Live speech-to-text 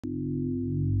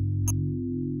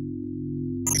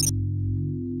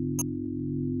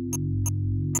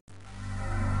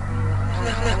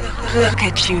Look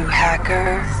at you,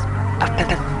 hacker. A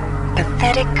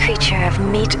pathetic creature of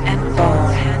meat and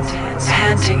bone,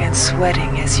 panting and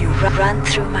sweating as you run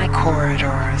through my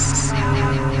corridors.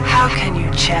 How can you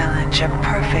challenge a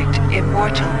perfect,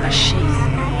 immortal machine?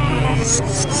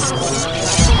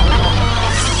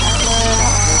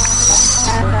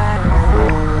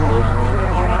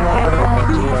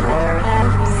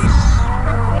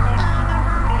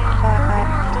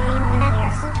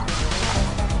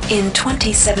 In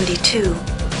 2072,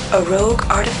 a rogue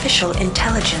artificial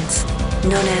intelligence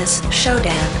known as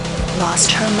SHODAN lost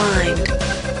her mind.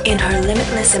 In her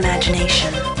limitless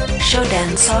imagination,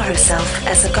 SHODAN saw herself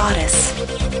as a goddess,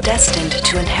 destined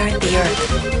to inherit the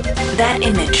earth. That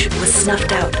image was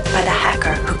snuffed out by the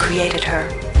hacker who created her.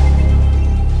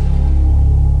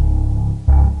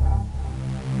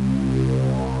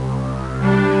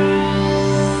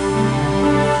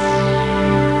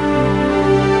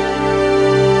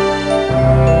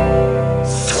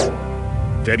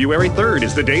 February 3rd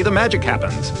is the day the magic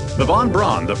happens. The Von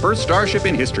Braun, the first starship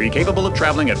in history capable of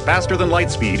traveling at faster than light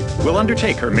speed, will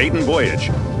undertake her maiden voyage.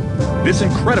 This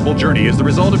incredible journey is the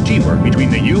result of teamwork between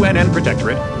the UNN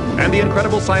Protectorate and the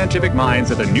incredible scientific minds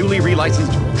at the newly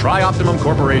relicensed Trioptimum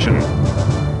Corporation.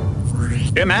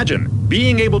 Imagine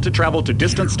being able to travel to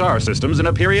distant star systems in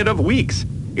a period of weeks.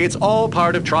 It's all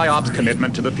part of Triop's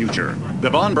commitment to the future. The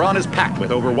Von Braun is packed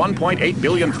with over 1.8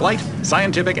 billion flight,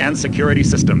 scientific, and security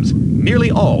systems,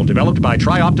 nearly all developed by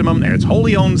Trioptimum and its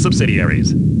wholly owned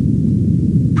subsidiaries.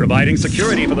 Providing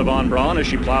security for the Von Braun as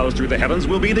she plows through the heavens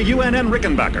will be the UNN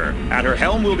Rickenbacker. At her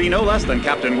helm will be no less than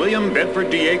Captain William Bedford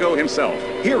Diego himself,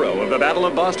 hero of the Battle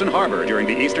of Boston Harbor during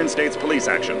the Eastern States Police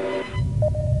action.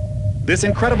 This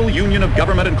incredible union of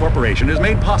government and corporation is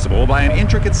made possible by an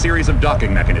intricate series of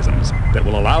docking mechanisms that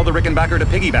will allow the Rickenbacker to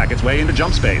piggyback its way into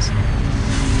jump space.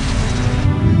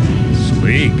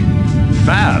 Sleek,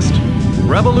 fast,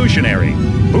 revolutionary.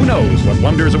 Who knows what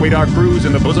wonders await our crews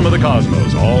in the bosom of the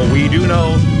cosmos? All we do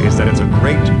know is that it's a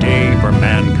great day for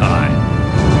mankind.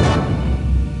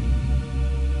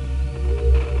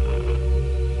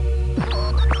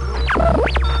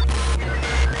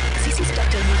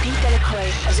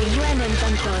 As a UNN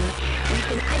Von Braun, we've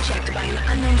been hijacked by an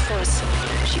unknown force.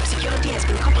 Ship security has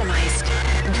been compromised.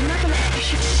 Do not allow the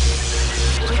ship...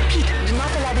 Repeat, do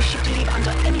not allow the ship to leave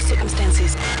under any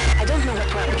circumstances. I don't know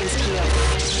what we're up against here.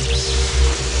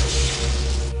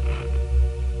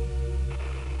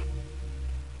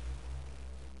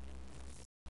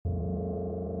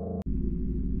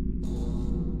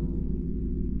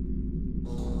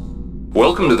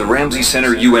 Welcome to the Ramsey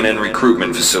Center UNN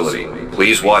recruitment facility.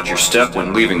 Please watch your step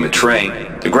when leaving the train.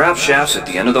 The grav shafts at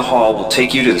the end of the hall will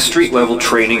take you to the street-level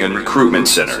training and recruitment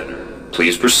center.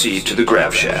 Please proceed to the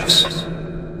grav shafts.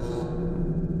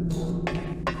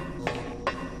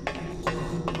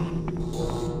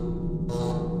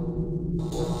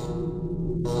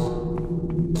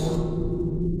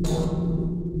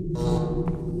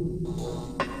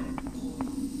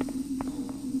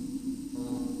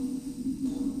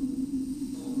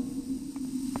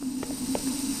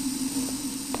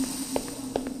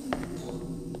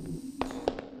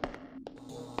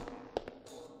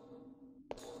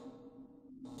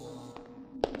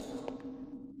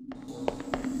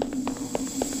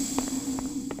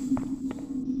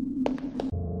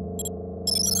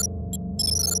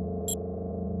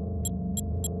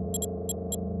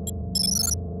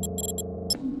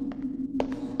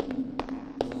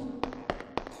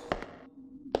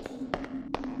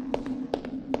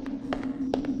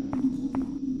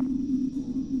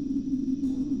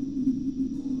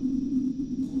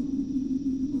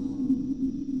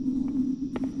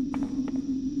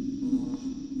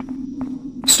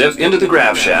 Step into the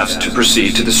grav shafts to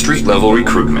proceed to the street-level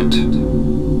recruitment.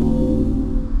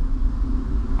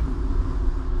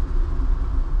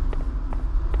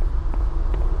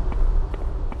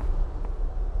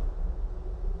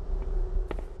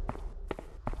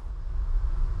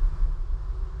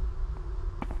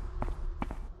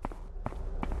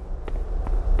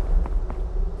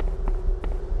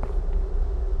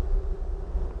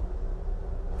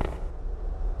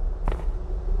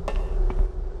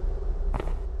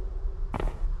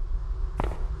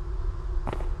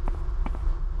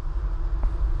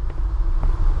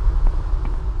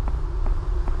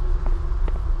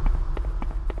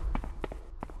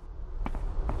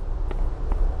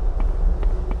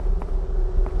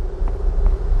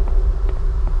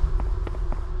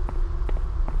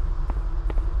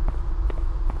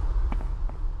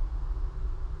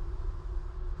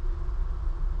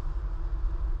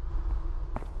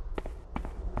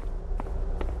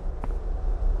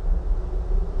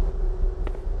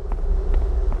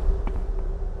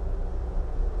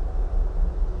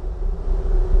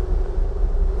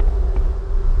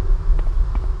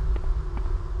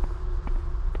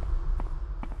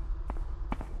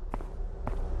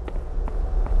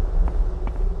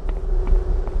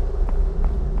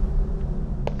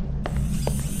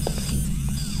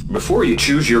 Before you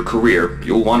choose your career,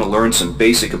 you'll want to learn some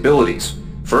basic abilities.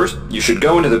 First, you should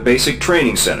go into the Basic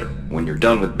Training Center. When you're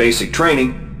done with basic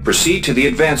training, proceed to the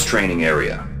Advanced Training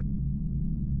area.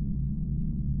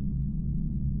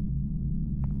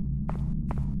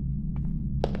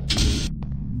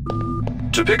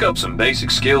 To pick up some basic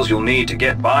skills you'll need to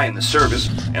get by in the service,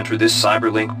 enter this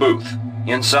CyberLink booth.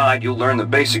 Inside, you'll learn the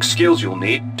basic skills you'll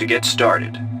need to get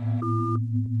started.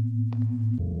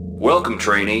 Welcome,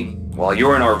 trainee. While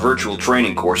you're in our virtual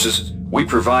training courses, we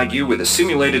provide you with a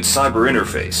simulated cyber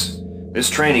interface. This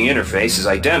training interface is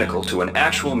identical to an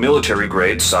actual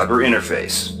military-grade cyber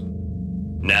interface.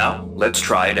 Now, let's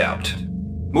try it out.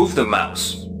 Move the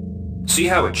mouse. See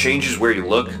how it changes where you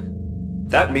look?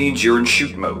 That means you're in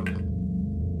shoot mode.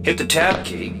 Hit the tab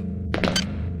key.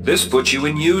 This puts you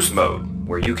in use mode,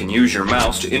 where you can use your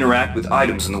mouse to interact with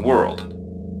items in the world.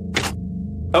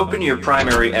 Open your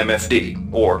primary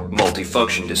MFD, or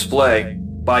multifunction display,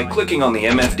 by clicking on the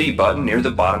MFD button near the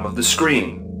bottom of the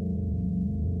screen.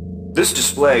 This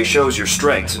display shows your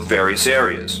strengths in various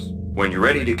areas. When you're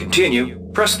ready to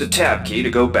continue, press the tab key to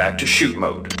go back to shoot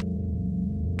mode.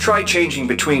 Try changing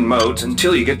between modes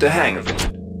until you get the hang of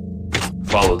it.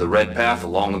 Follow the red path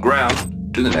along the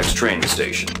ground to the next training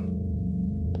station.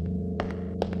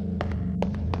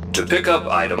 To pick up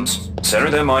items, center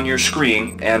them on your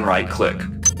screen and right-click.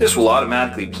 This will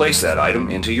automatically place that item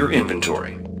into your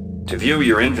inventory. To view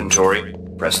your inventory,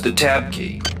 press the tab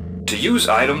key. To use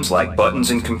items like buttons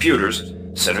in computers,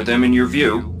 center them in your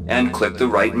view and click the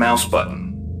right mouse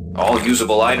button. All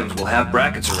usable items will have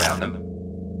brackets around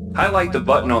them. Highlight the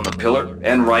button on the pillar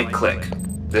and right-click.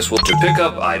 To pick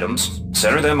up items,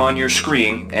 center them on your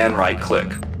screen and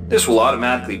right-click. This will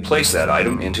automatically place that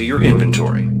item into your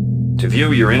inventory. To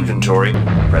view your inventory,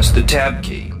 press the tab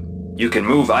key. You can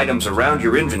move items around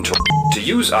your inventory. To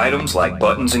use items like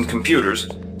buttons in computers,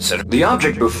 center. The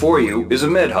object before you is a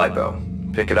med hypo.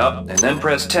 Pick it up and then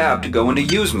press tab to go into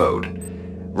use mode.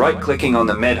 Right-clicking on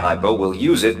the med hypo will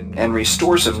use it and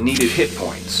restore some needed hit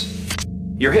points.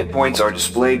 Your hit points are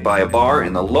displayed by a bar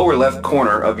in the lower left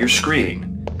corner of your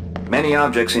screen. Many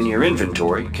objects in your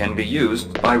inventory can be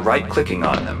used by right-clicking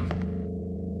on them.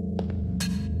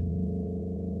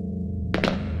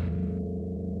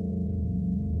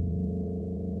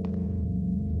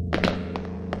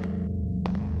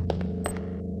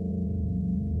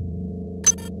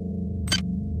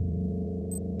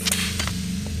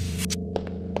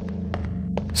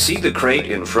 See the crate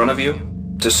in front of you?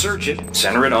 To search it,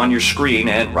 center it on your screen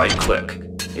and right-click.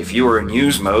 If you are in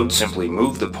use mode, simply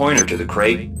move the pointer to the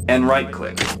crate and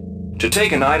right-click. To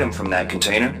take an item from that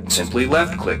container, simply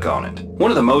left-click on it.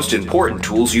 One of the most important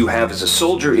tools you have as a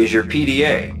soldier is your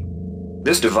PDA.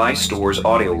 This device stores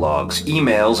audio logs,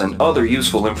 emails, and other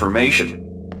useful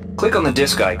information. Click on the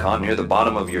disk icon near the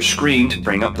bottom of your screen to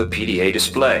bring up the PDA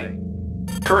display.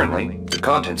 Currently, the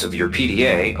contents of your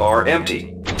PDA are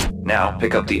empty. Now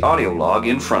pick up the audio log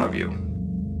in front of you.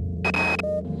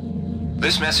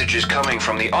 This message is coming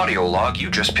from the audio log you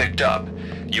just picked up.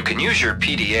 You can use your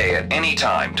PDA at any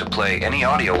time to play any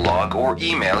audio log or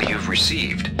email you've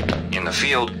received. In the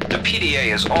field, the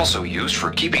PDA is also used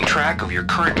for keeping track of your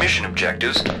current mission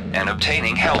objectives and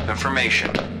obtaining help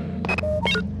information.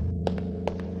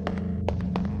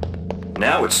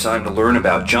 Now it's time to learn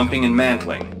about jumping and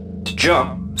mantling. To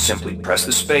jump, simply press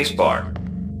the space bar.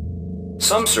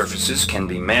 Some surfaces can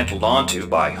be mantled onto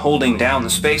by holding down the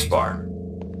spacebar.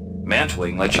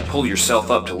 Mantling lets you pull yourself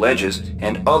up to ledges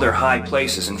and other high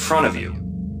places in front of you.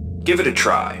 Give it a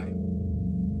try.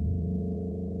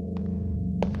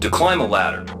 To climb a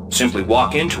ladder, simply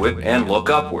walk into it and look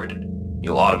upward.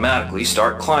 You'll automatically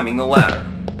start climbing the ladder.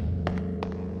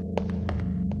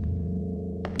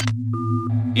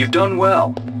 You've done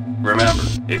well. Remember,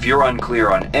 if you're unclear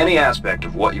on any aspect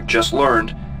of what you've just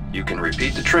learned, you can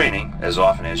repeat the training as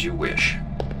often as you wish.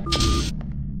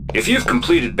 If you've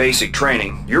completed basic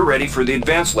training, you're ready for the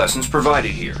advanced lessons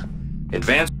provided here.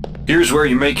 Here's where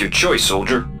you make your choice,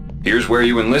 soldier. Here's where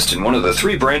you enlist in one of the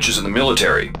 3 branches of the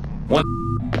military.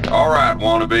 Alright,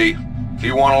 wannabe. If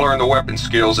you want to learn the weapon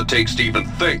skills it takes to even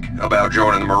think about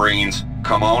joining the Marines,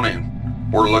 come on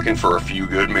in. We're looking for a few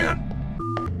good men.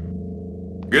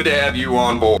 Good to have you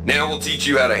on board. Now we'll teach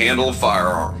you how to handle a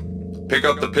firearm. Pick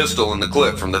up the pistol and the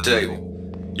clip from the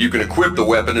table. You can equip the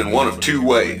weapon in one of 2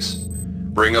 ways.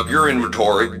 Bring up your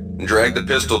inventory and drag the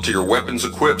pistol to your weapons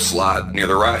equip slot near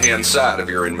the right-hand side of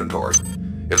your inventory.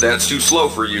 If that's too slow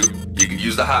for you, you can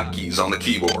use the hotkeys on the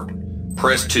keyboard.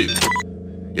 Press 2.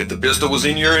 If the pistol was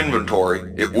in your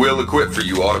inventory, it will equip for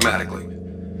you automatically.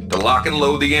 To lock and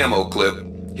load the ammo clip,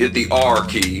 hit the R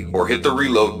key or hit the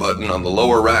reload button on the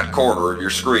lower right corner of your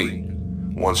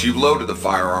screen. Once you've loaded the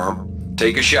firearm,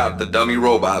 take a shot at the dummy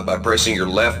robot by pressing your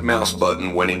left mouse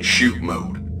button when in shoot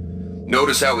mode.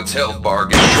 Notice how its health bar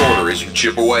gets shorter as you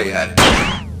chip away at it.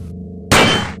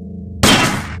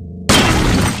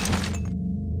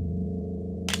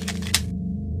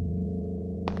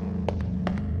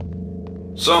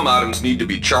 Some items need to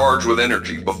be charged with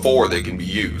energy before they can be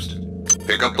used.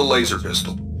 Pick up the laser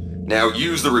pistol. Now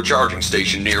use the recharging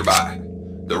station nearby.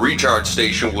 The recharge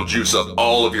station will juice up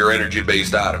all of your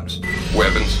energy-based items.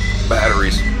 Weapons,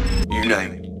 batteries, you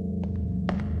name it.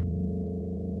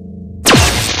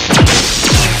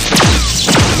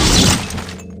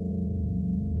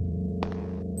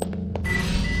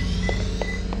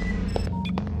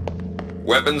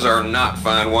 Weapons are not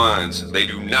fine wines. They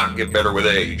do not get better with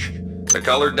age. The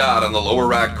colored dot on the lower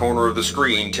right corner of the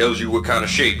screen tells you what kind of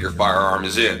shape your firearm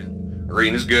is in.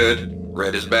 Green is good,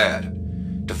 red is bad.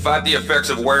 To fight the effects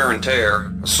of wear and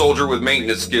tear, a soldier with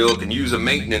maintenance skill can use a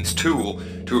maintenance tool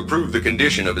to improve the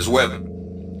condition of his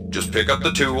weapon. Just pick up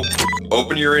the tool,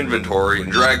 open your inventory, and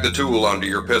drag the tool onto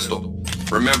your pistol.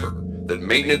 Remember that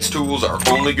maintenance tools are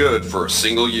only good for a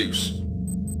single use.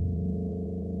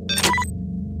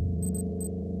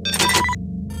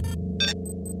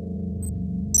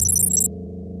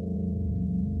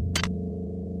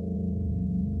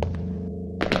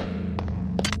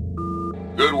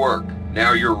 Good work.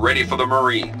 Now you're ready for the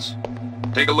Marines.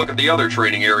 Take a look at the other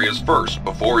training areas first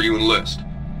before you enlist.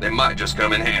 They might just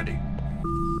come in handy.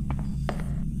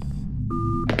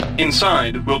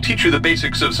 Inside, we'll teach you the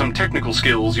basics of some technical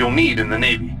skills you'll need in the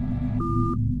Navy.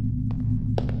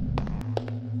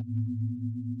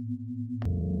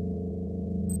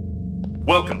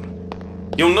 Welcome.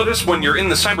 You'll notice when you're in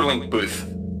the Cyberlink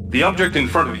booth, the object in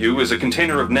front of you is a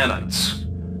container of nanites.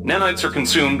 Nanites are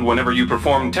consumed whenever you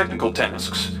perform technical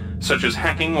tasks, such as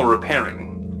hacking or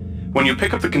repairing. When you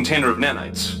pick up the container of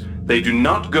nanites, they do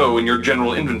not go in your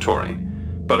general inventory,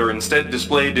 but are instead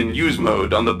displayed in use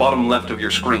mode on the bottom left of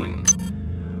your screen.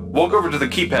 Walk over to the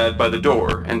keypad by the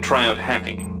door and try out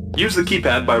hacking. Use the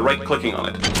keypad by right-clicking on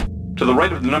it. To the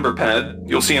right of the number pad,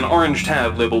 you'll see an orange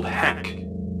tab labeled Hack.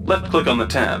 Left-click on the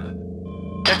tab.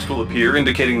 Text will appear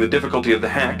indicating the difficulty of the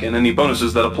hack and any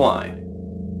bonuses that apply.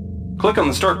 Click on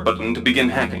the Start button to begin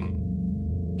hacking.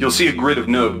 You'll see a grid of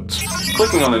nodes.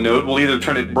 Clicking on a node will either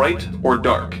turn it bright or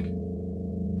dark.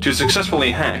 To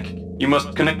successfully hack, you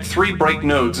must connect 3 bright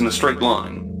nodes in a straight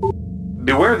line.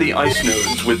 Beware the ice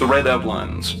nodes with the red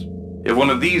outlines. If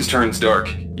one of these turns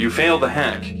dark, you fail the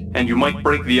hack, and you might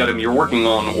break the item you're working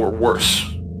on or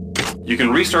worse. You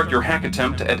can restart your hack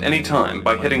attempt at any time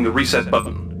by hitting the reset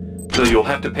button, though you'll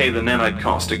have to pay the nanite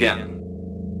cost again.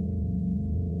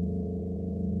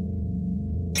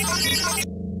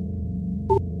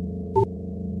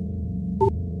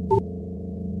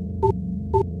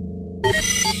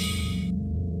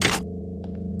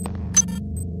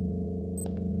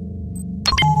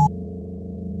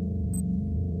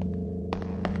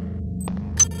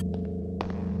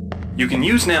 You can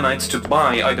use nanites to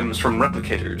buy items from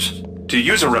replicators. To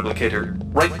use a replicator,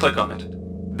 right-click on it.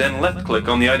 Then left-click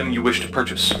on the item you wish to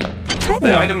purchase.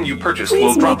 The item you purchase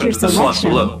will drop into the slot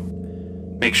below.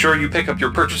 Make sure you pick up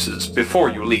your purchases before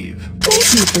you leave.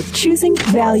 Thank you for choosing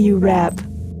Value Wrap.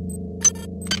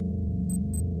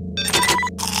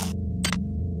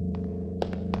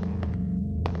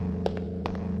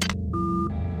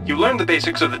 You learned the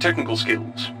basics of the technical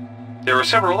skills. There are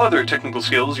several other technical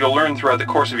skills you'll learn throughout the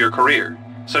course of your career,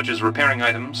 such as repairing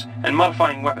items and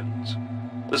modifying weapons.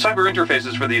 The cyber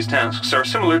interfaces for these tasks are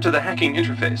similar to the hacking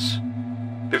interface.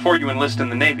 Before you enlist in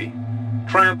the Navy,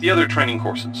 try out the other training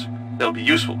courses. They'll be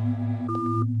useful.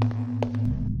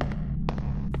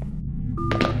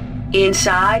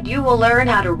 Inside, you will learn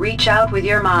how to reach out with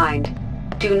your mind.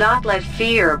 Do not let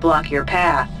fear block your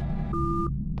path.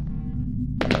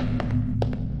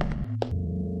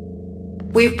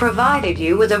 We've provided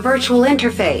you with a virtual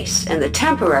interface and the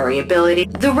temporary ability.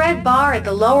 The red bar at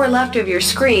the lower left of your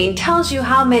screen tells you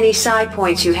how many psi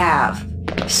points you have.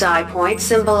 Psi points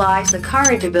symbolize the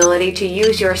current ability to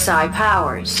use your psi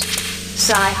powers.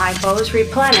 Psi hypos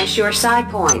replenish your psi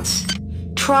points.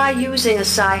 Try using a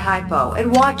psi hypo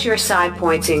and watch your psi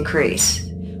points increase.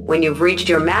 When you've reached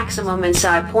your maximum in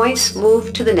psi points,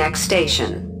 move to the next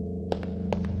station.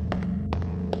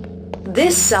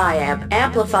 This psi amp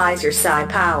amplifies your psi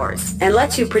powers and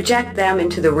lets you project them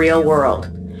into the real world.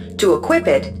 To equip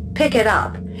it, pick it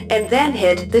up, and then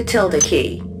hit the tilde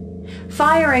key.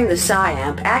 Firing the psi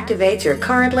amp activates your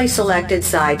currently selected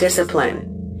psi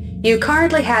discipline. You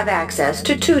currently have access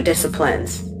to 2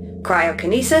 disciplines,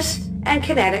 cryokinesis and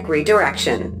kinetic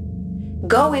redirection.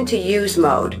 Go into use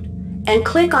mode and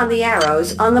click on the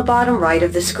arrows on the bottom right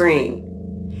of the screen.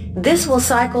 This will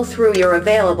cycle through your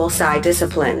available Psi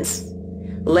disciplines.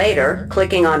 Later,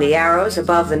 clicking on the arrows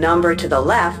above the number to the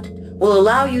left will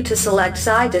allow you to select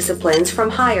Psi disciplines from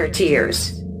higher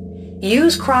tiers.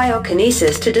 Use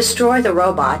cryokinesis to destroy the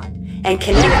robot and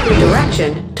kinetic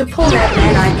redirection to pull that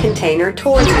nanite container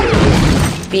towards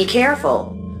you. Be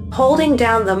careful. Holding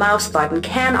down the mouse button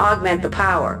can augment the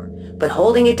power, but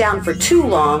holding it down for too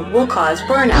long will cause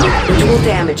burnout, which will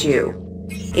damage you.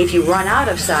 If you run out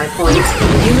of Psi points,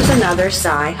 use another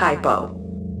Psi hypo.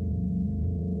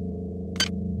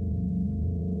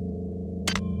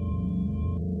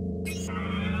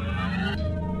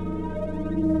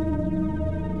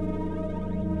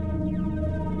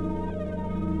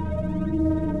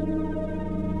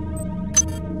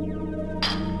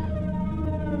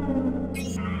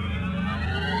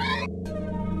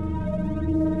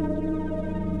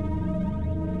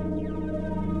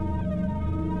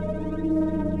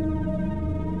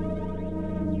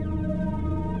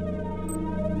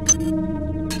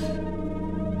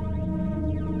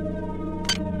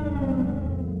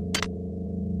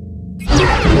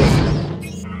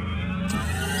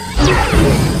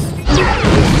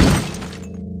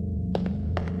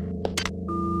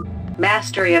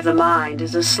 Mastery of the mind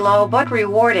is a slow but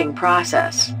rewarding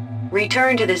process.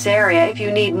 Return to this area if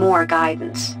you need more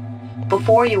guidance.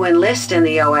 Before you enlist in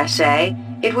the OSA,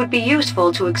 it would be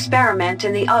useful to experiment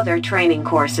in the other training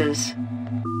courses.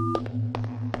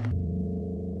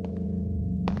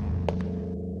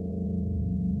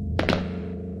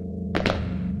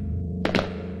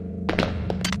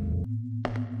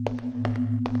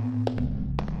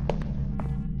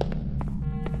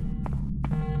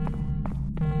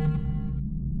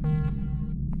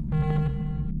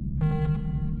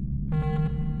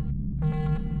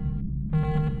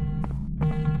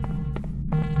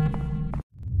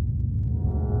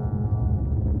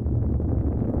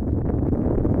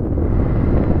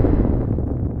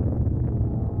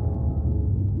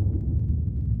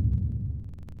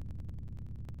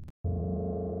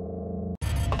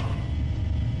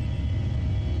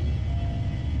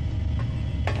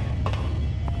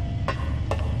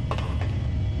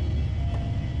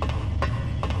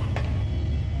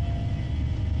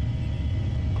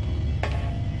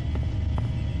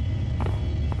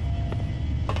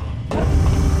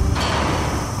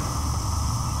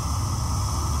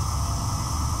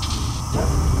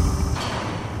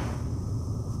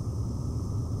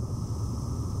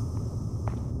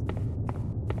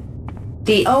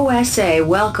 The OSA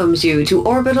welcomes you to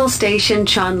Orbital Station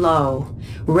Chunlo.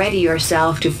 Ready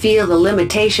yourself to feel the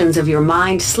limitations of your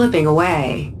mind slipping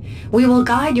away. We will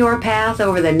guide your path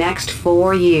over the next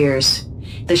 4 years.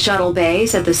 The shuttle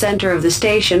bays at the center of the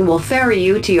station will ferry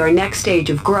you to your next stage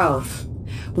of growth.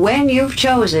 When you've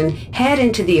chosen, head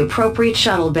into the appropriate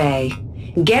shuttle bay.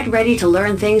 Get ready to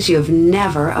learn things you've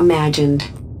never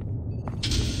imagined.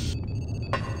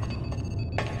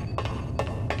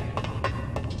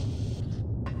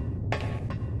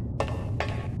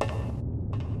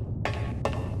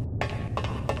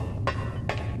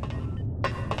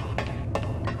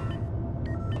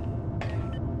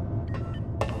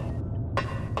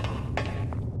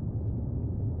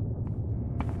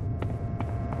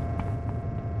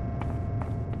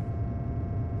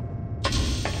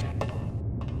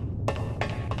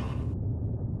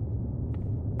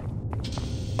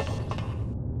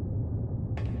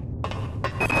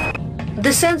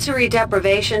 The sensory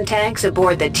deprivation tanks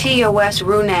aboard the TOS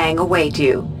Runang await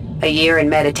you. A year in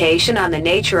meditation on the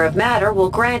nature of matter will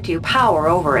grant you power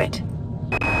over it.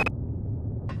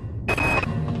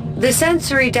 The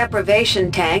sensory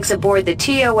deprivation tanks aboard the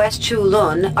TOS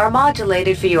Chulun are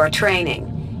modulated for your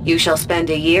training. You shall spend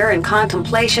a year in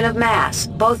contemplation of mass,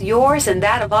 both yours and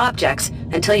that of objects,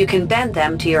 until you can bend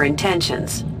them to your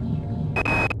intentions.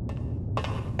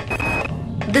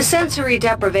 The sensory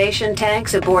deprivation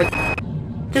tanks aboard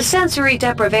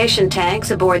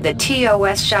the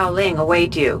TOS Shaoling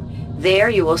await you. There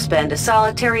you will spend a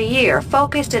solitary year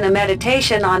focused in a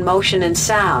meditation on motion and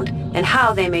sound and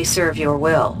how they may serve your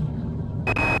will.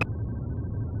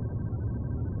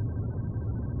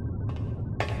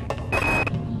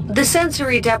 The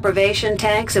sensory deprivation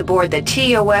tanks aboard the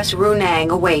TOS Runang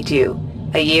await you.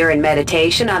 A year in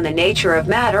meditation on the nature of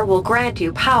matter will grant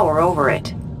you power over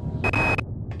it.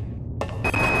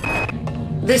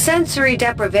 The sensory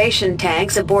deprivation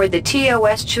tanks aboard the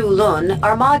TOS Chulun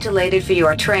are modulated for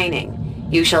your training.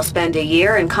 You shall spend a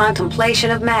year in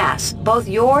contemplation of mass, both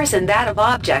yours and that of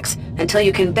objects, until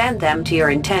you can bend them to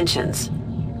your intentions.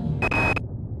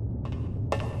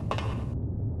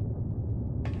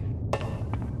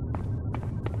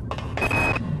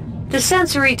 The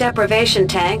sensory deprivation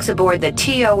tanks aboard the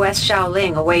TOS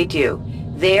Shaoling await you.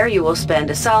 There you will spend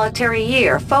a solitary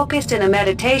year focused in a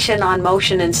meditation on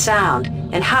motion and sound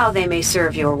and how they may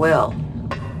serve your will.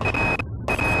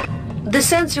 The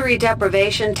sensory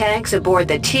deprivation tanks aboard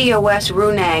the TOS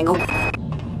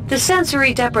Runang. The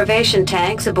sensory deprivation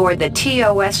tanks aboard the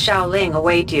TOS Shaoling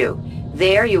await you.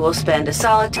 There you will spend a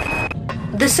solitary...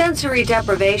 The sensory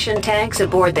deprivation tanks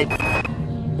aboard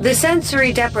the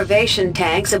sensory deprivation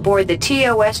tanks aboard the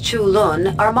TOS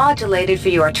Chulun are modulated for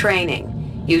your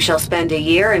training. You shall spend a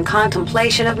year in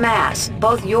contemplation of mass,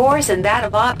 both yours and that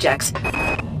of objects.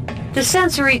 The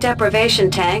sensory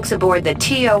deprivation tanks aboard the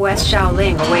TOS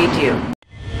Shaoling await you.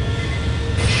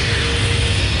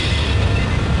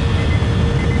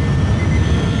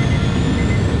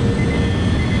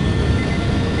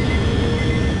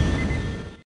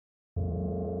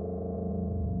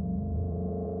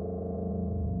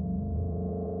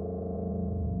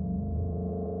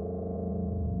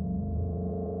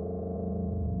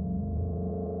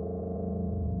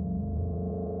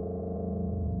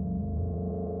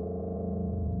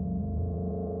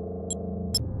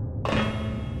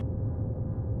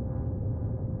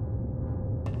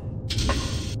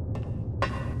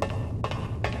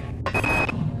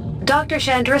 Dr.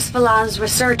 Chandrisvalan's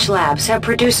research labs have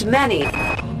produced many,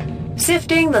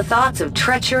 sifting the thoughts of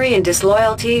treachery and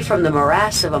disloyalty from the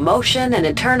morass of emotion and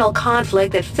internal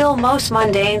conflict that fill most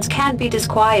mundanes can be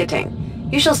disquieting.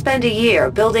 You shall spend a year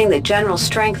building the general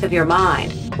strength of your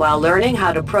mind, while learning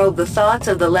how to probe the thoughts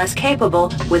of the less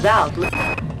capable without...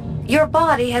 Your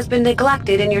body has been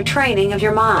neglected in your training of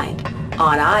your mind.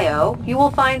 On Io, you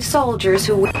will find soldiers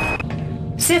who...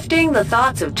 Sifting the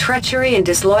thoughts of treachery and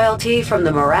disloyalty from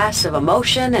the morass of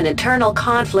emotion and internal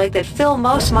conflict that fill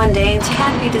most mundanes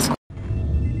can be disquieting.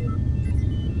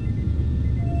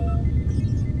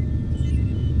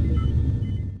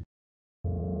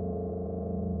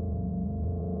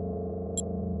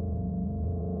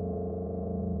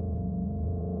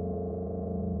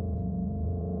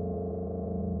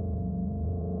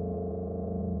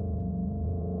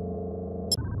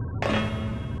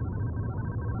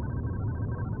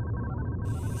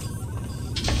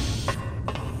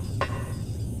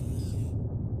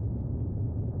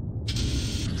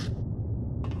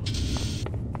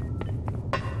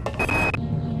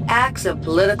 Acts of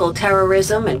political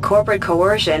terrorism and corporate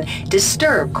coercion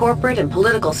disturb corporate and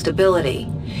political stability.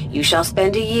 You shall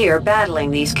spend a year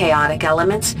battling these chaotic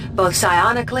elements, both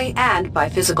psionically and by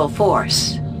physical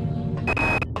force.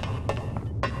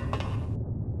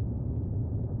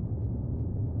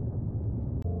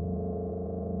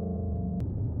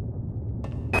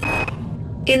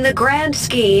 In the grand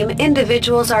scheme,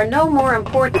 individuals are no more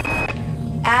important.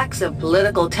 Acts of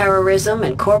political terrorism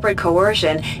and corporate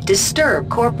coercion disturb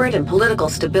corporate and political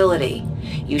stability.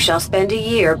 You shall spend a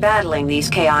year battling these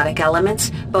chaotic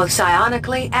elements, both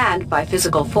psionically and by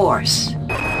physical force.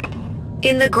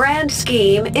 In the grand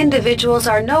scheme, individuals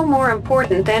are no more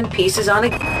important than pieces on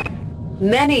a...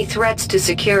 Many threats to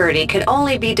security can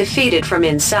only be defeated from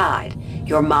inside.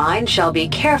 Your mind shall be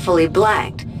carefully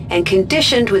blanked and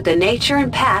conditioned with the nature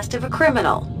and past of a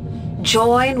criminal.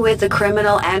 Join with the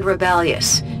criminal and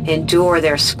rebellious, endure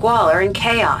their squalor and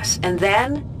chaos, and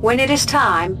then, when it is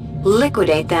time,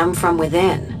 liquidate them from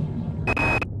within.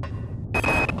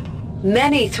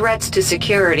 Many threats to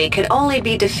security can only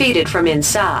be defeated from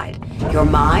inside. Your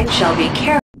mind shall be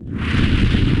careful.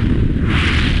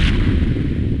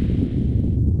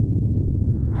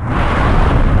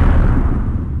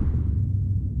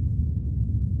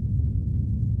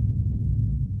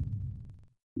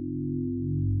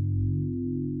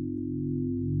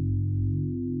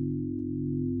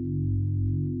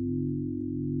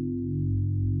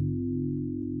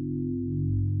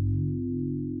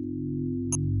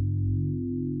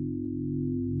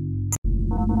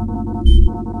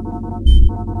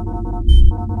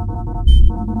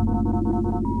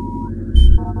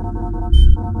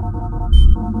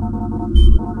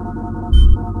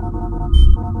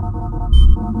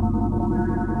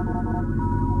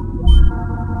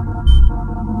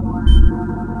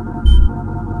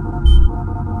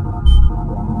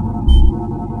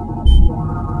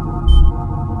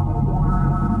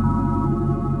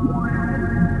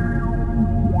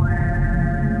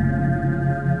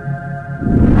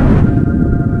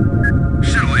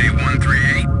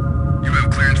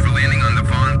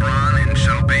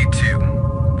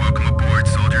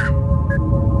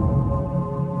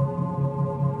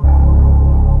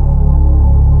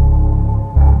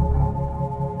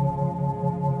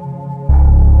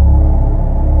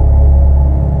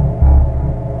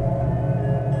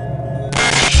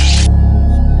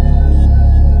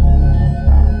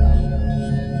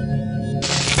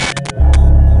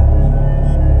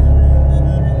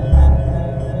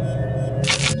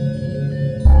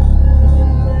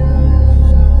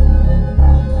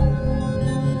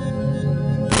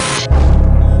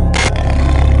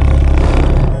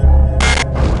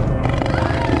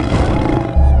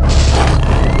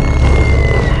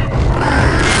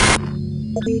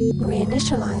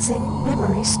 Initializing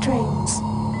memory strings.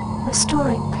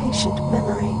 Restoring patient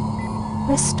memory.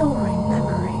 Restoring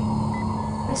memory.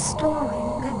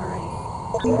 Restoring memory.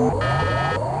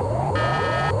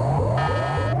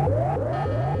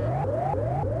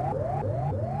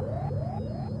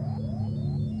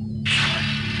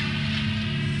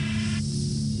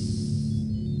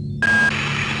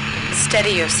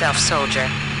 Steady yourself, soldier.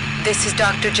 This is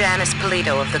Dr. Janice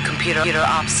Polito of the computer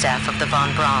ops staff of the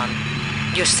Von Braun.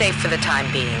 You're safe for the time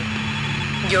being.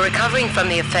 You're recovering from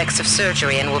the effects of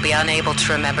surgery and will be unable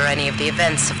to remember any of the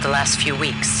events of the last few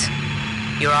weeks.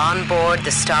 You're on board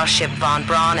the starship Von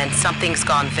Braun and something's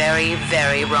gone very,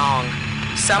 very wrong.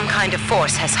 Some kind of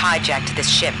force has hijacked this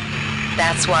ship.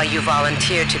 That's why you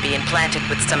volunteered to be implanted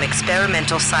with some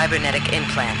experimental cybernetic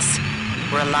implants.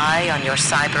 Rely on your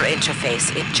cyber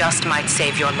interface. It just might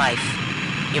save your life.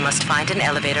 You must find an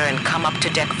elevator and come up to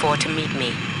Deck 4 to meet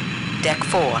me. Deck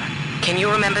 4. Can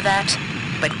you remember that?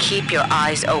 But keep your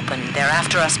eyes open. They're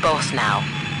after us both now.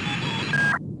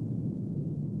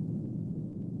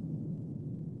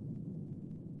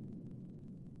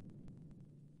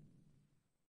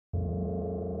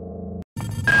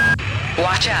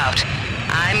 Watch out.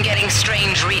 I'm getting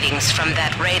strange readings from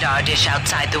that radar dish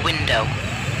outside the window.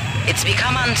 It's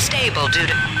become unstable due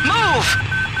to... Move!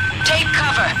 Take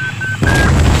cover!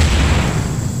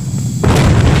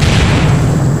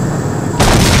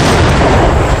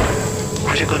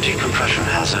 Critical decompression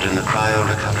hazard in the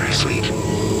cryo-recovery suite.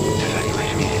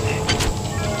 Evacuate immediately.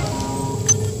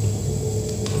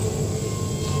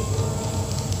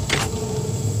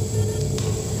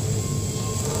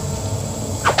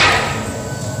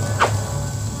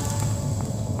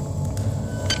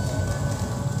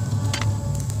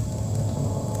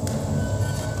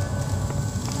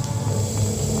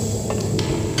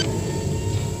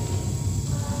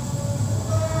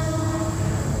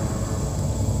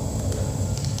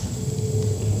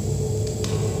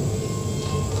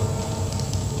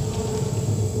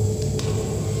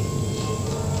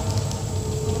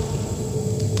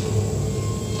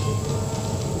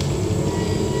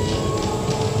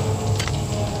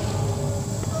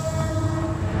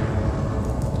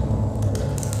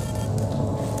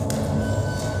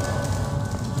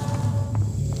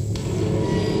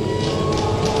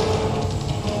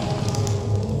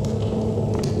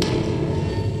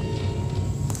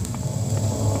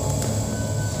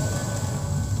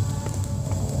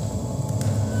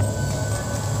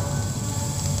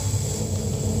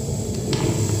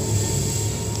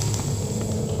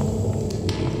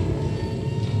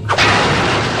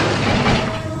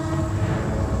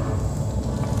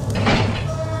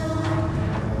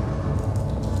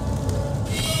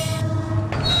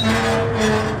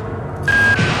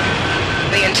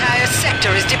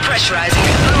 Depressurizing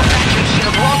and the low vacuum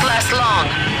shield won't last long.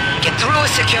 Get through a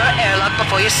secure airlock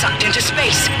before you're sucked into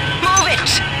space. Move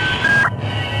it!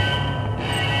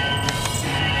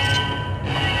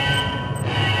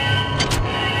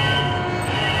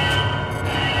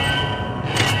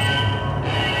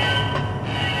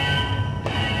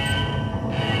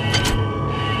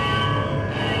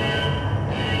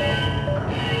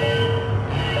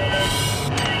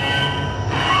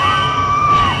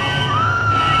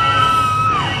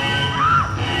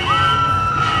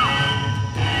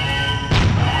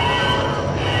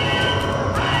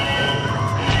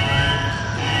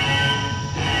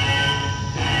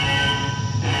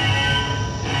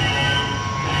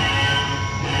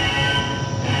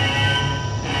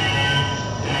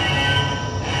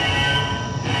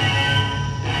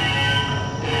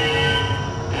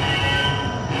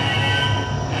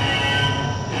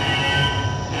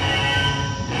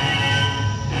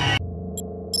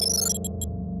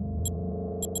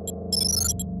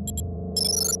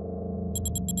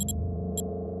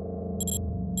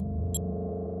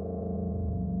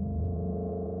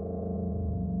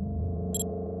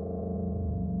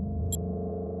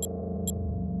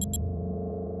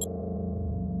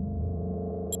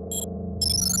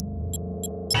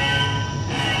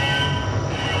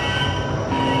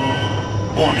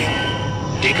 Warning.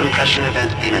 Decompression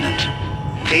event imminent.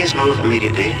 Please move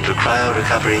immediately to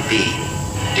cryo-recovery B.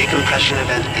 Decompression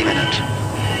event imminent.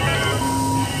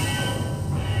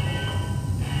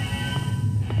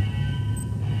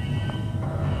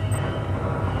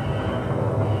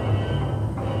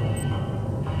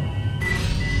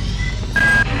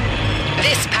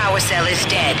 This power cell is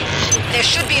dead. There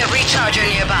should be a recharger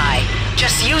nearby.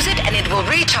 Just use it and it will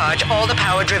recharge all the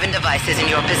power-driven devices in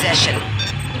your possession.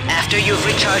 After you've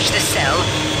recharged the cell,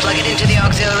 plug it into the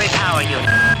auxiliary power unit.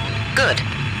 Good.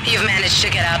 You've managed to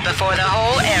get out before the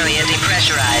whole area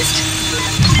depressurized.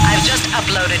 I've just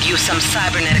uploaded you some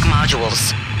cybernetic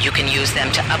modules. You can use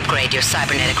them to upgrade your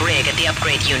cybernetic rig at the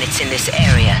upgrade units in this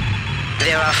area.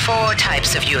 There are 4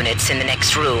 types of units in the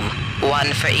next room,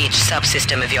 one for each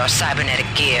subsystem of your cybernetic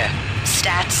gear.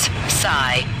 Stats,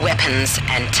 psi, weapons,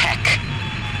 and tech.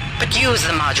 But use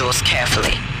the modules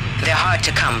carefully. They're hard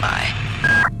to come by.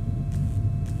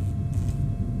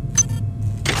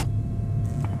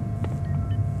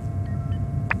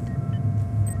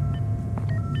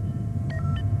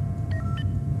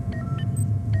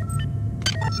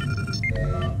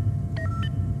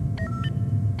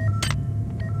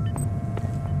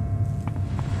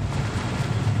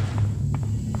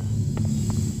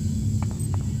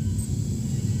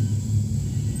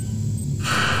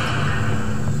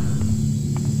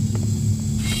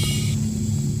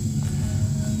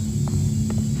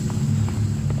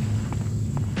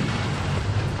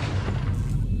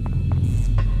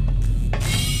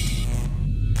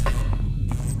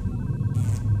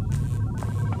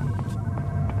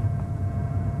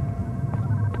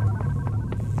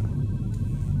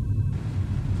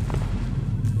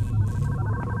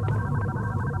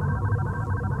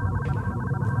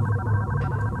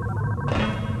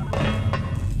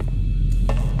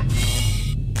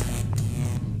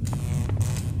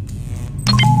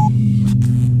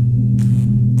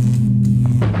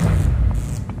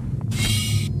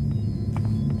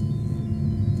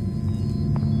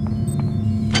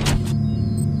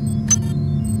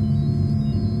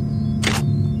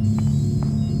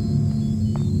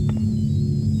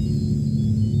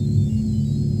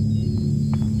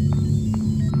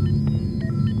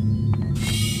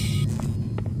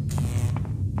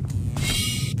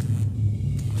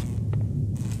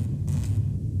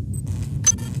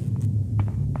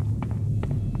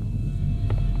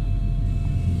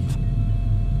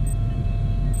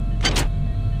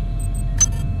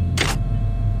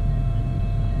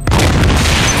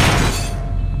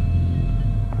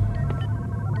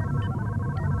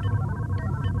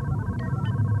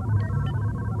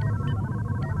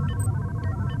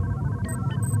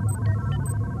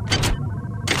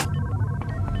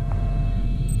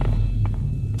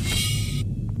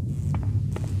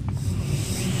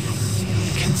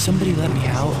 Somebody let me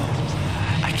out.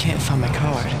 I can't find my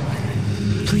card.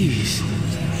 Please,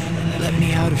 let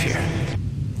me out of here.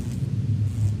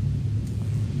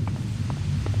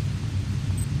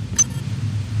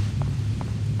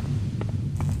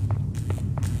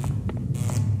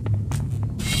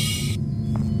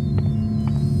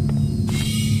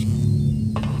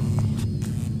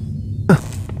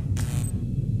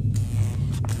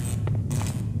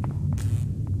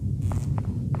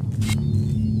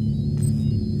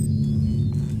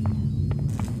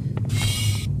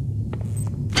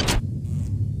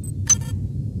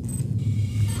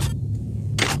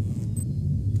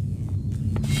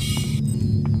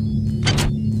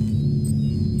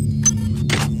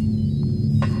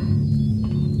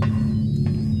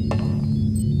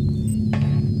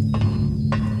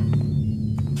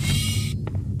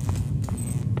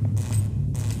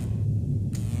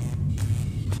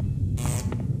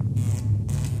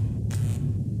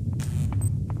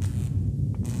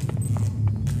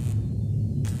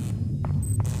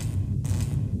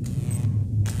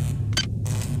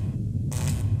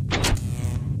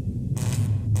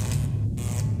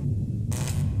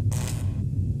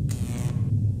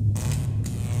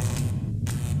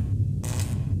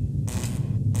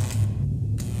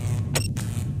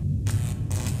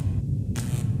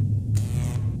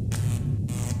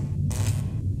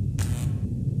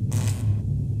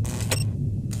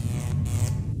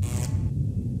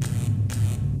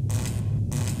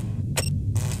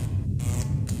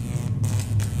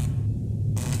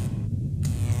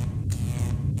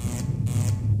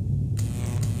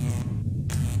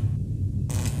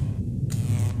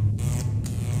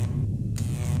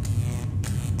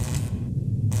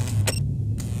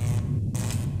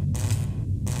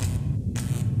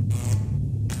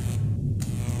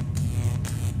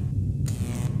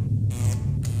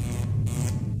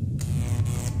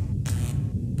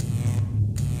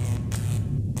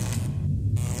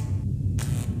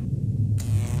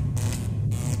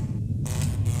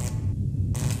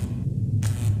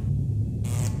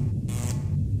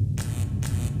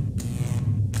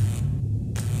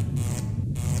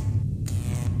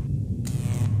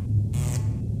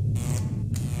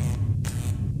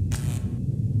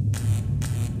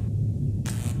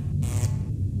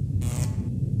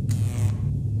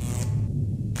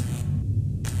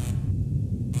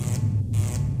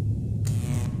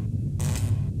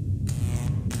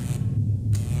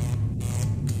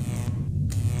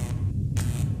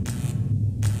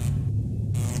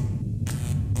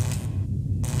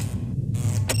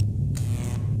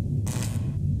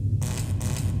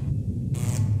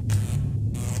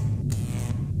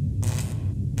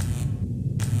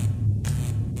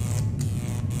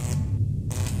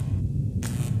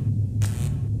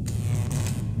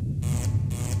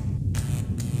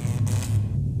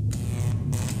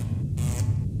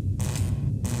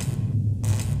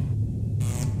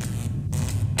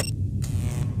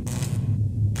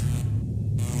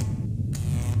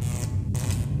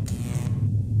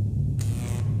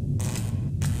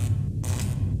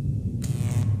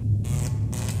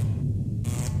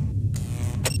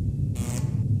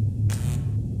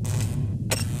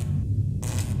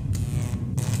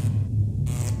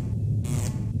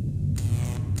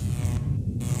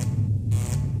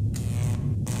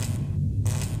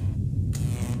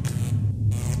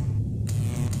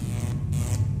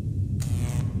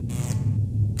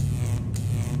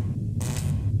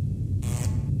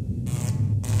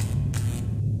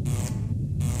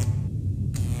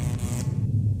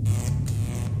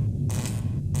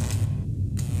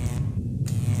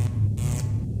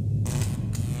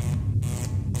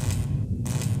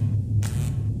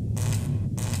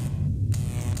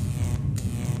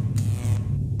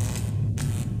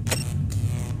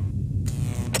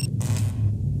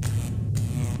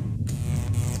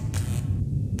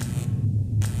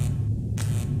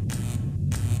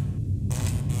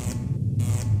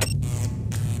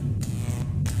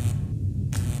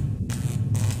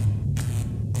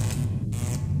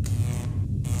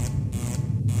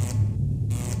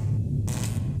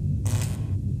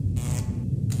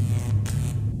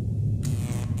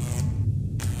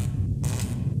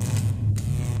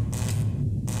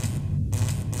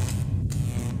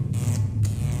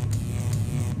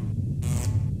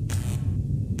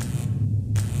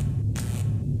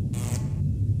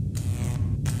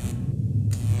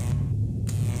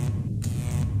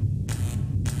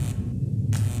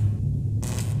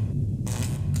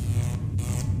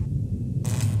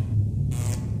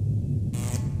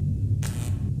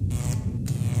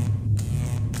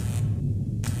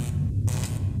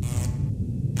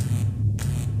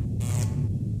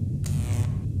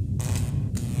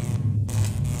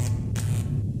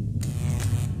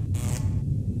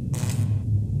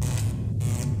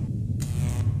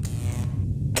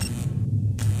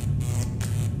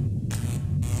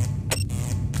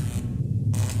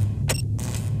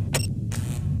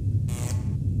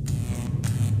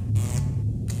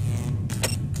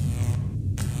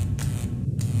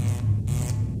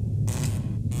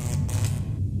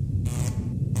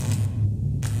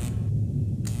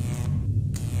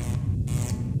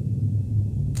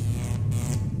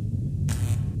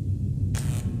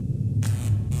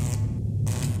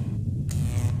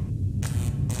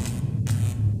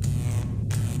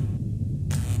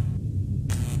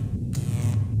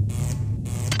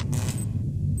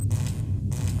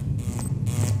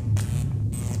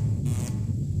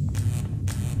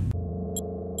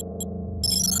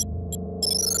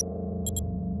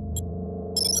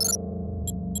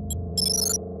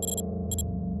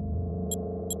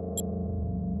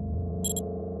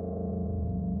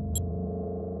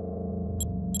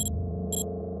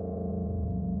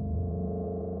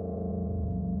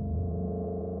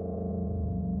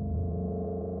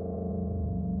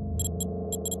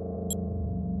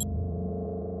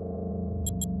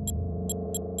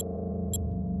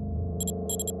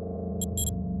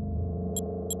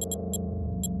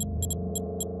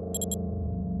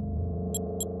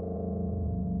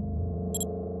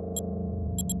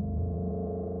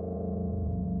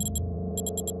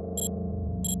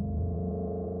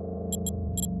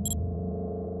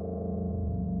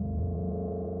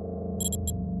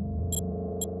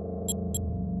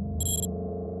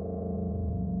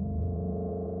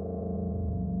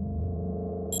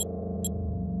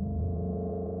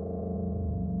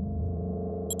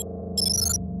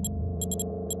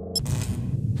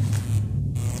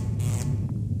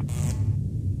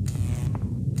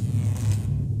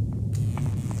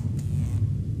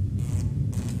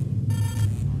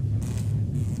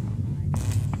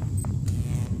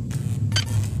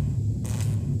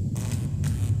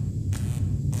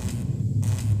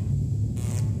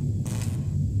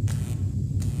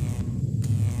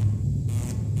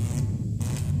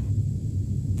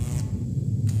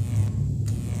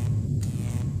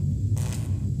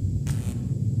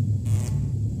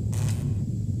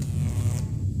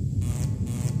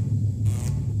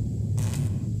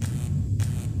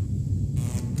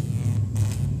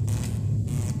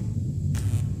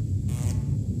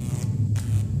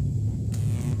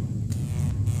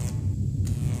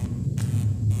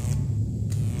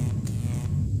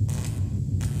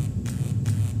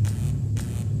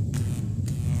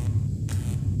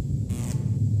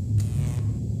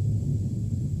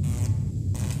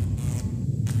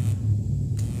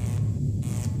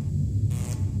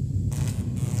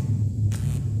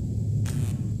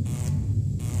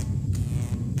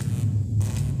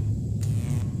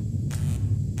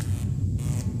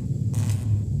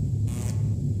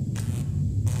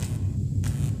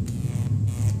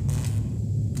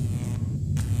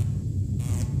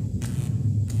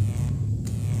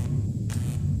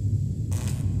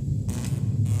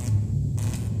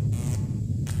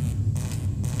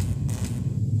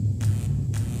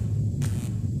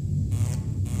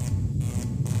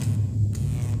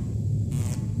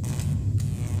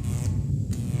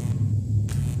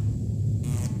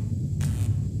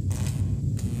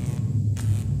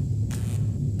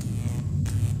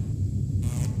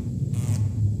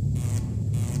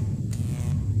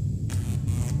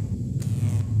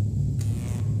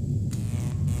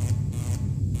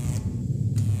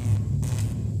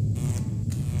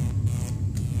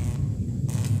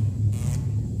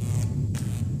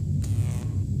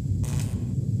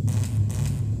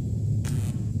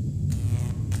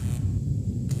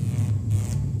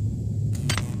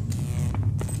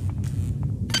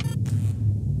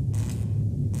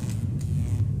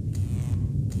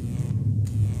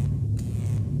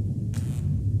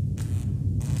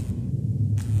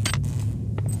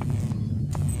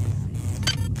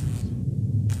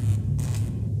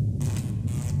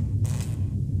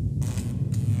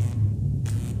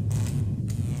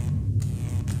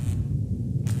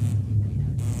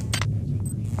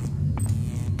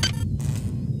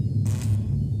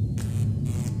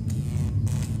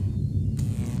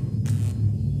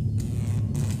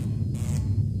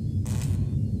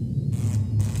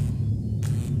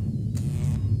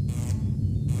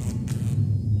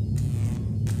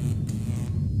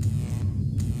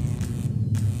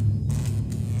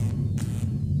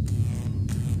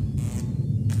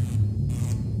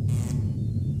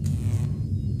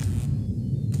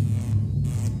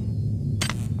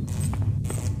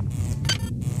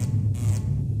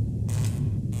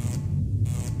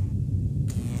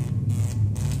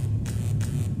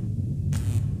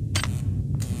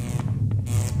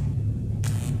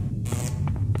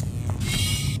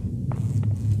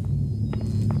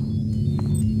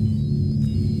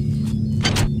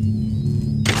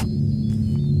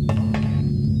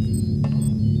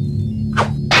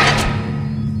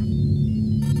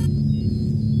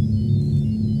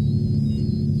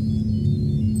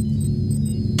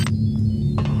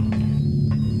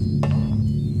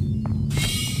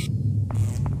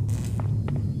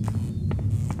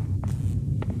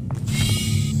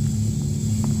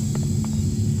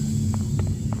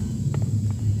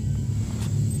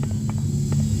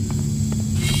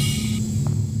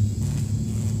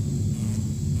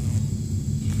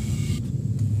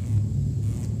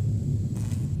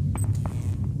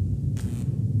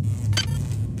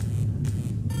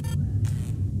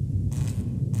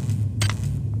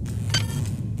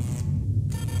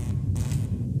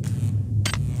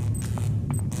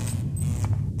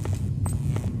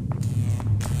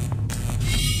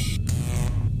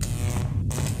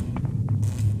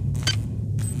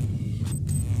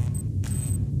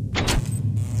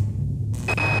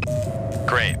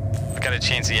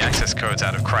 change the access codes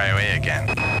out of Cryo-A again.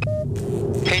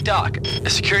 Hey Doc, a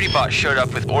security bot showed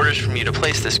up with orders from you to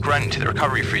place this grunt into the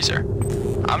recovery freezer.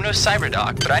 I'm no cyber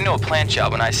doc, but I know a plant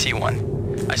job when I see one.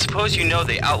 I suppose you know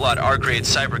they outlawed R-grade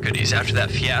cyber goodies after that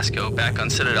fiasco back on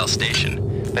Citadel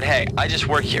Station. But hey, I just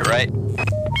work here, right?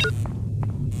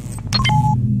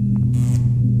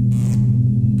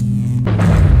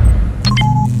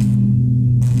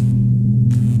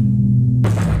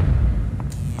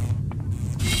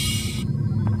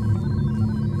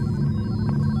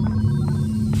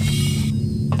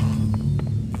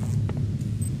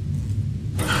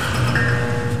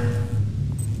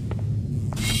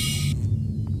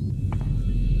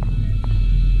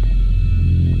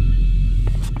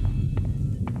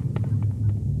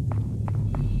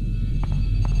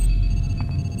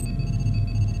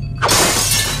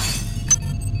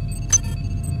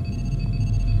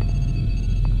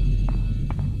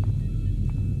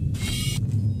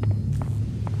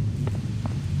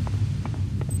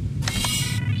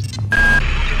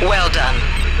 Well done.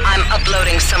 I'm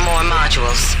uploading some more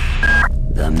modules.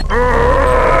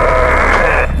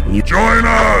 You join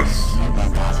us!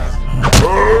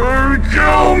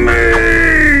 Kill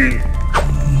me!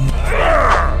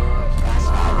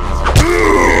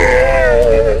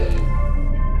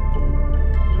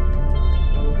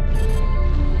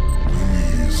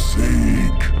 Please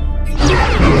seek.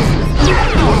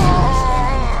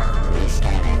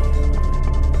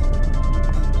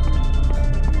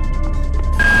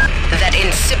 That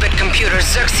insipid computer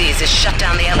Xerxes has shut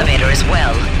down the elevator as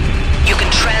well. You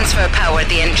can transfer power at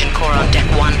the engine core on Deck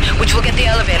 1, which will get the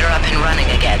elevator up and running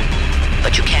again.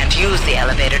 But you can't use the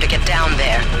elevator to get down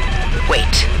there.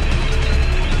 Wait.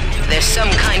 There's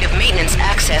some kind of maintenance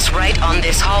access right on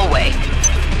this hallway.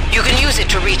 You can use it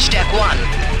to reach Deck 1.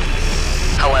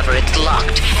 However, it's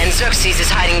locked, and Xerxes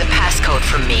is hiding the passcode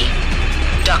from me.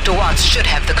 Dr. Watts should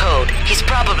have the code. He's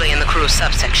probably in the crew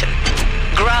subsection.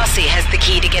 Grassi has the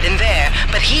key to get in there,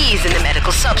 but he's in the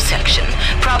medical subsection,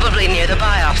 probably near the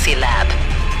biopsy lab.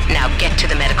 Now get to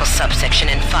the medical subsection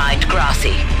and find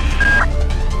Grassi.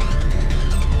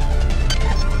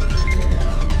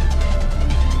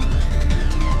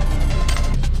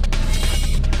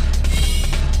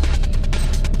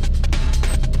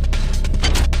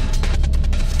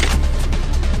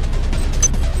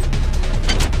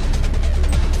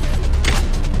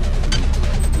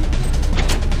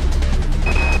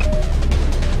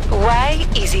 Why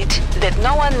is it that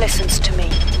no one listens to me?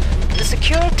 The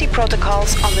security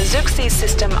protocols on the Xerxes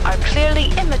system are clearly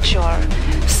immature.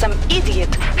 Some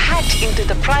idiot hacked into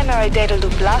the primary data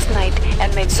loop last night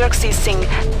and made Xerxes sing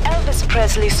Elvis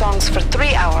Presley songs for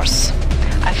 3 hours.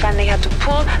 I finally had to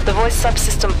pull the voice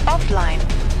subsystem offline.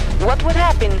 What would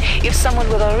happen if someone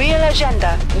with a real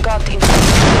agenda got into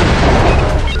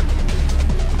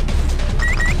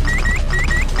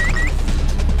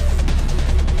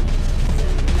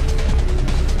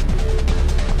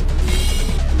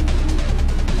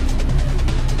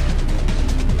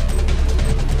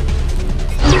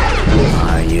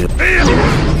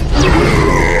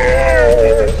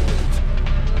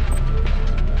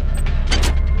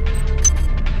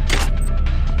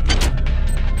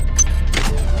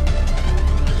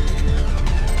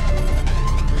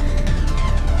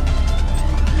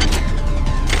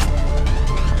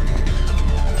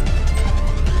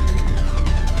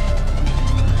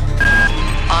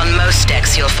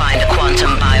You'll find a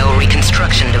quantum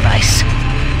bioreconstruction device.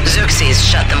 Xerxes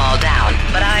shut them all down,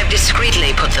 but I've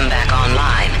discreetly put them back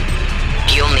online.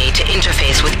 You'll need to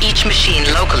interface with each machine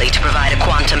locally to provide a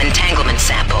quantum entanglement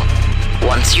sample.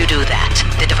 Once you do that,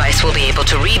 the device will be able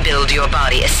to rebuild your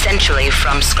body essentially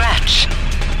from scratch.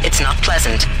 It's not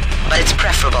pleasant, but it's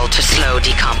preferable to slow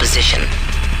decomposition.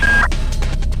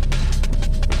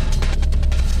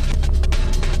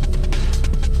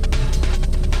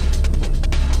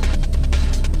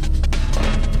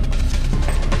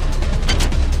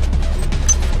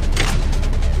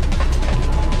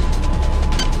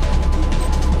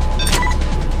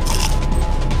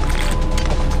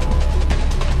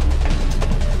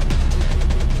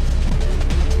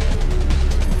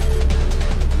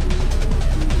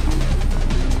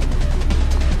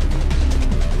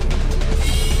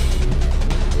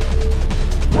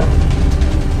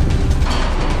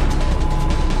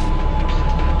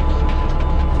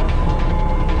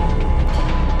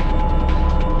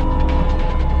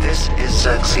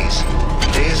 Xerxes,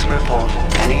 please report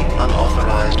any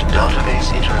unauthorized database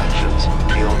interactions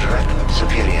to your direct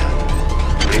superior.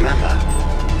 Remember,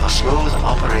 a smooth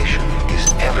operation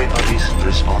is everybody's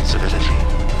responsibility.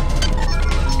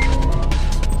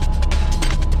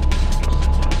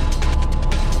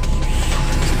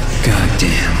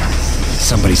 Goddamn.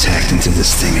 gets hacked into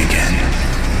this thing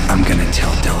again, I'm gonna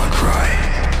tell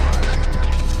Delacroix.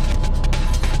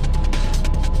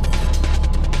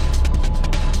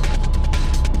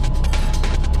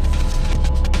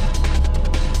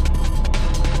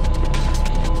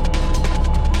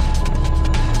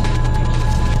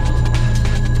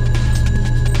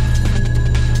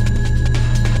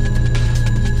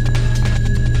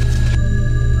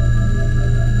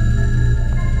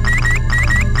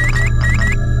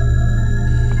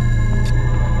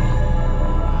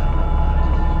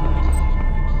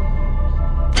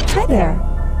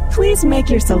 Please make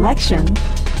your selection.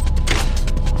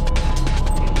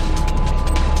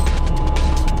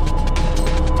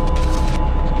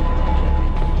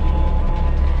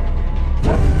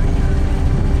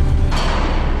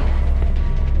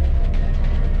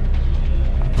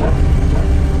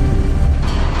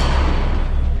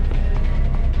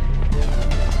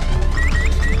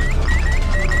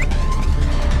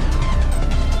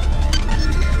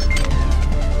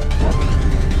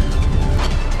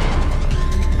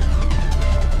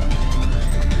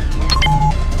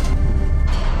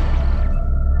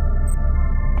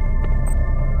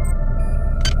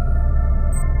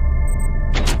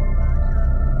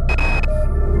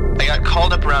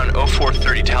 around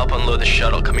 0430 to help unload the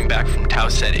shuttle coming back from Tau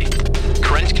Ceti.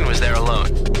 Kerenskin was there alone.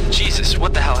 Jesus,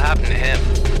 what the hell happened to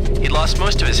him? He'd lost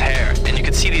most of his hair, and you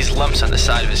could see these lumps on the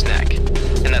side of his neck.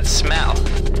 And that smell.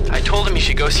 I told him he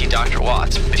should go see Dr.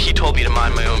 Watts, but he told me to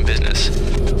mind my own business.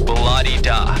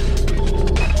 Blah-de-da.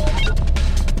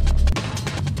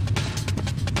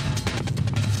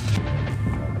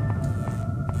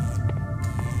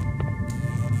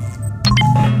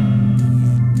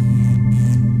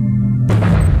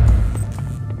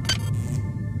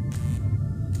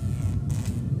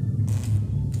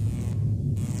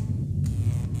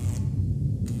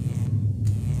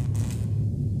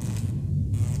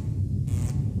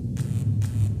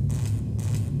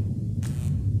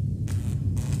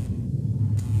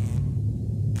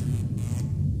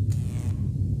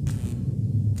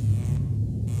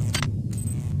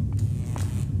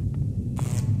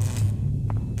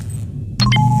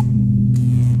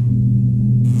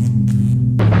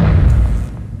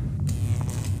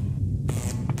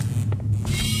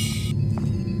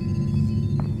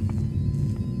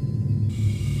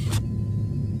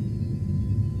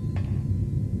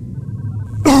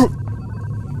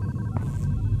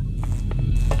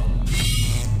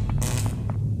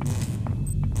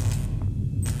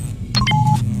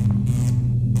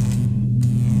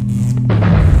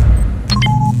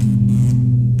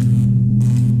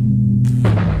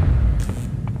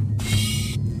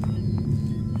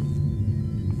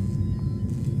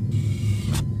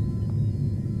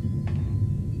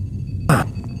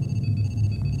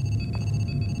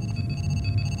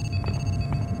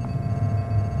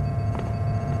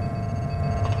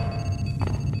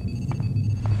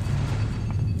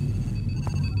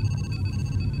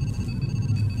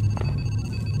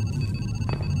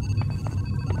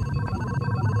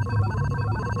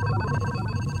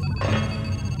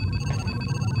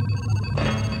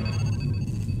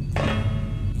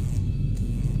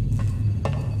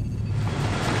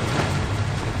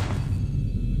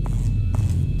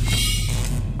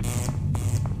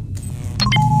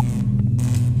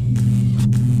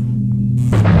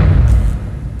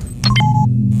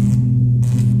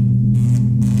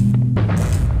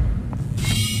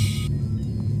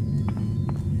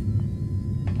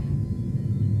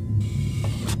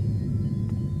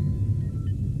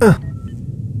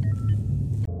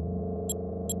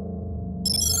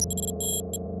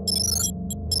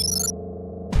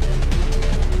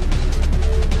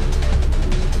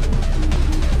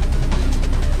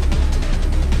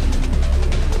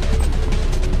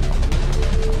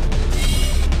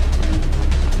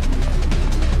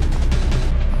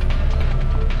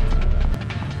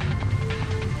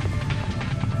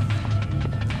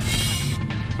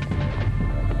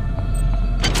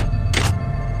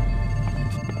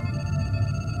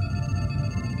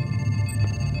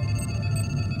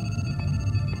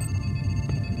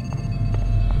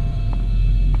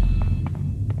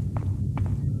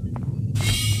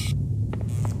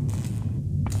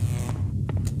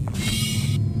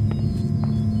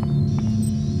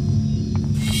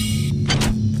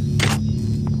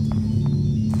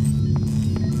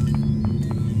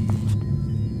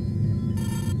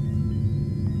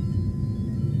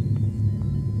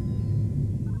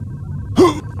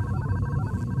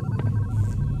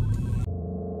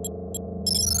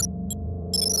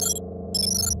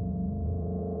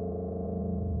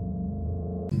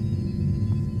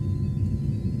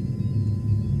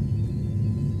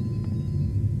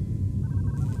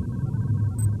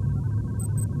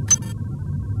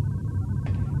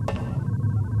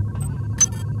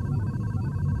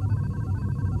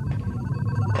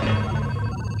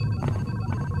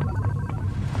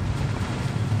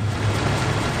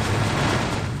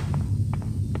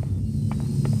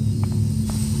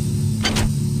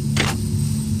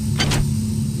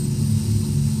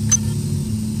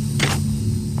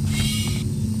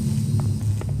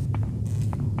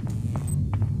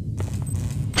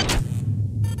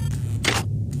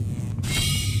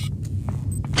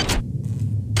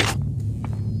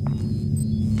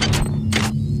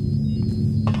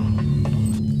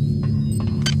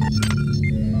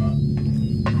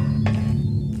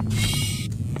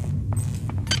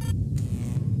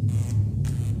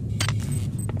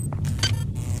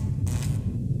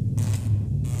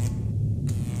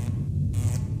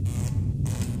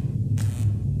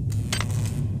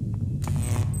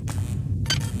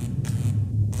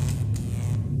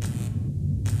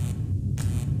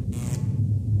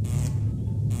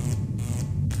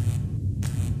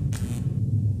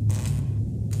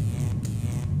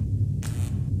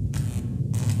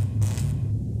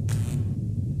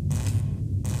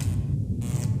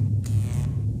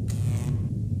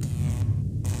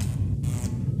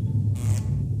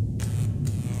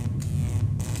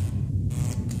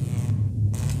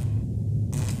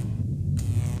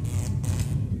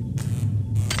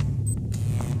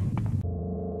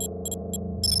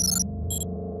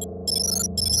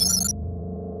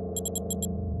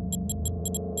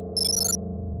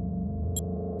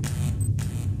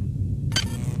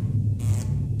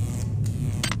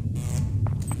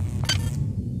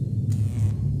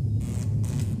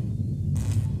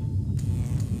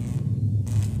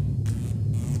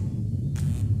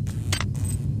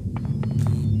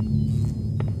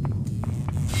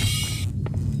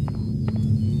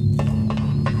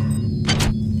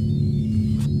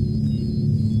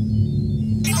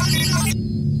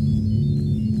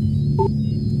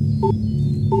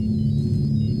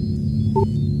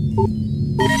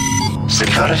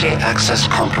 Security access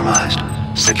compromised.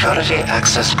 Security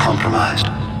access compromised.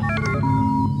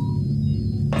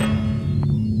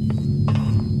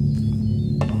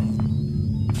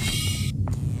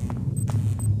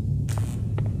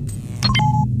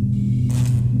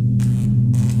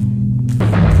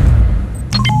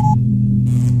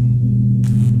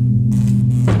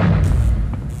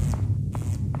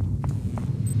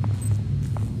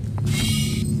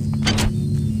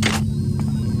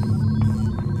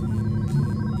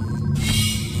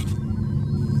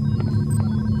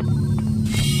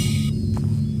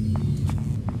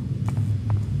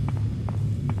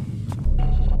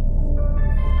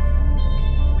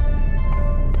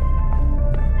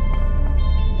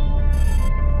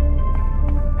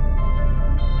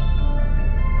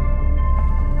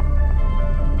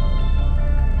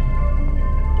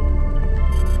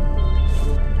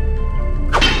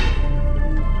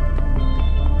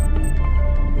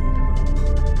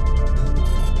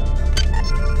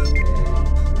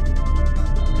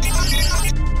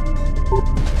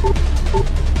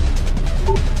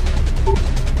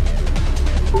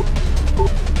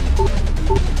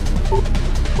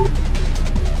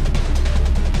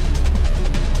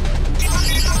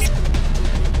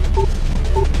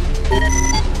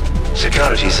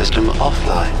 Security system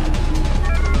offline.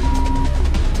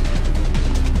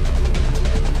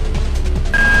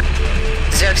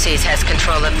 Xerxes has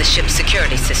control of the ship's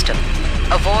security system.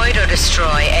 Avoid or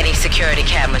destroy any security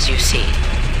cameras you see.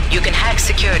 You can hack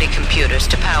security computers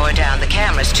to power down the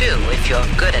cameras too, if you're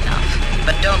good enough.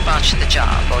 But don't botch the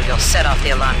job, or you'll set off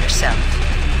the alarm yourself.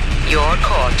 Your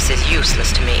corpse is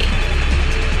useless to me.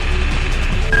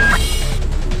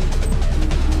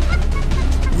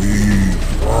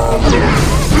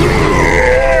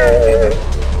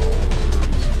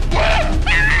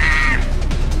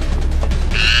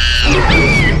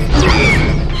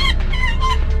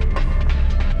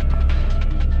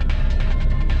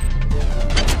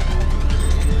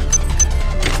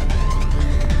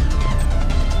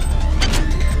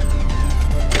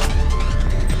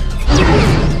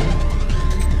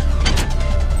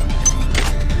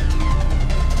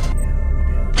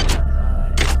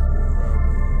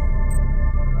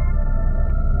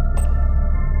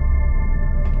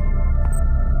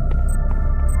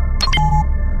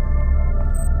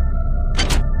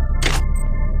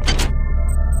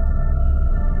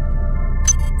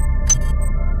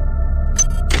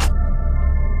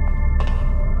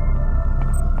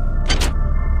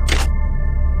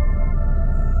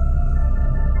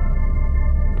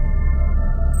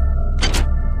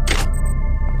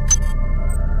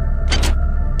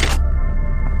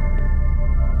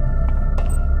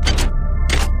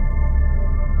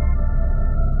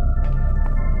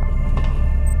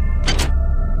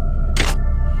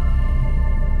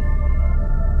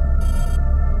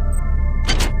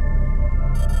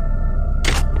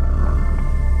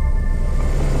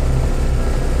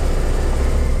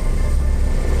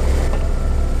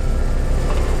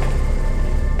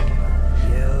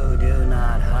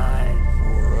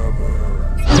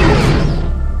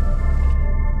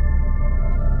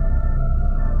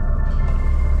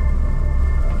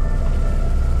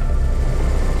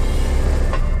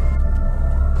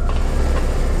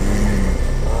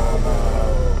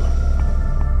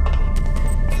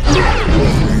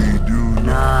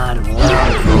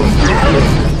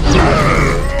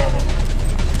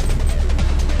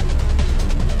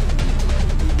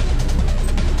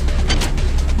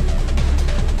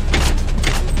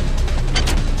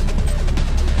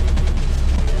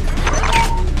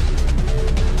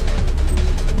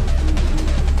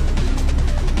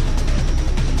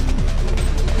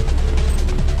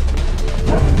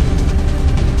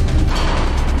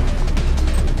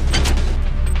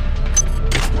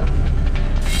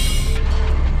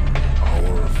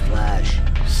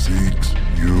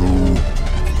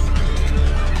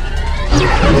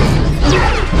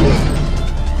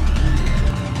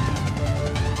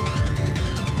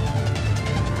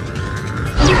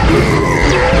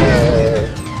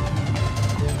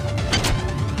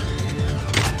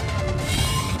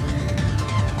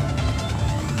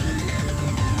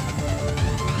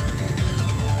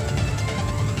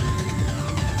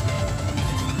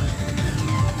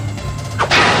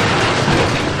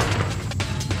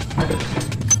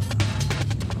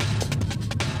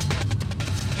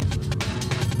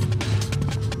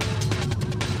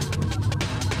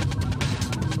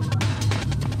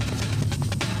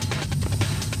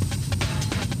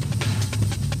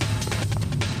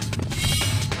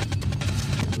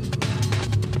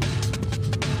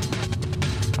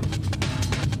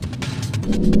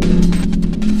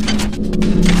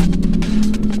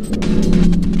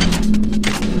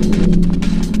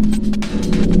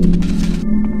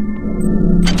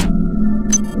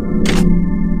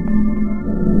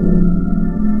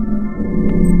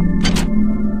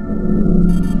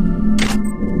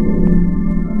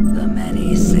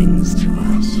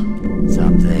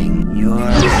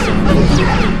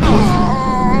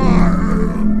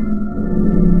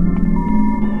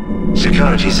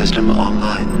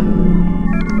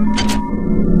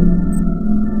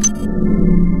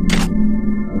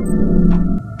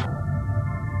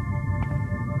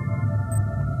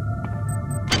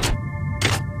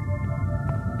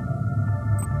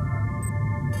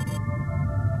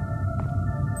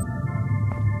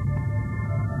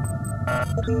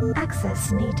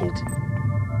 Access needed.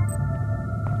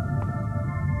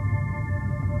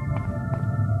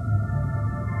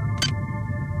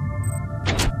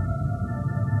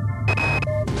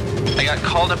 I got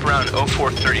called up around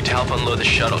 0430 to help unload the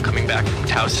shuttle coming back from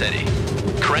Tau Ceti.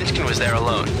 Kerenskin was there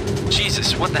alone.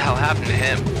 Jesus, what the hell happened to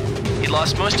him? He'd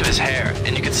lost most of his hair,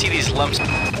 and you could see these lumps.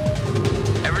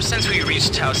 Ever since we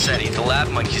reached Tau Ceti, the lab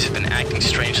monkeys have been acting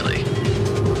strangely.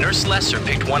 Nurse Lesser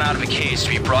picked one out of a cage to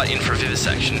be brought in for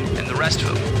vivisection, and the rest of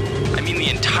them, I mean the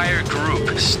entire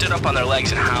group, stood up on their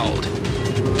legs and howled.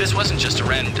 This wasn't just a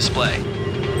random display.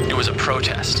 It was a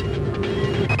protest.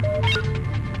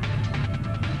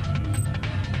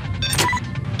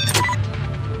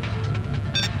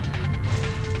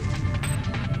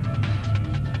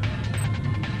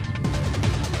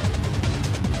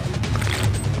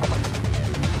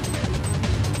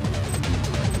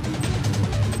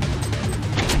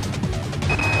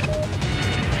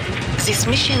 These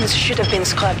missions should have been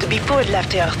scrubbed before it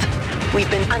left Earth. We've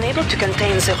been unable to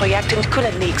contain the reactant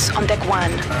coolant leaks on Deck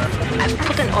 1. I've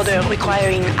put an order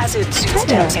requiring hazard suits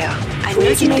down there. I know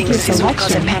you think this will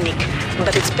cause a panic,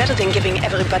 but it's better than giving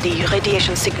everybody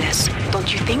radiation sickness,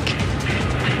 don't you think?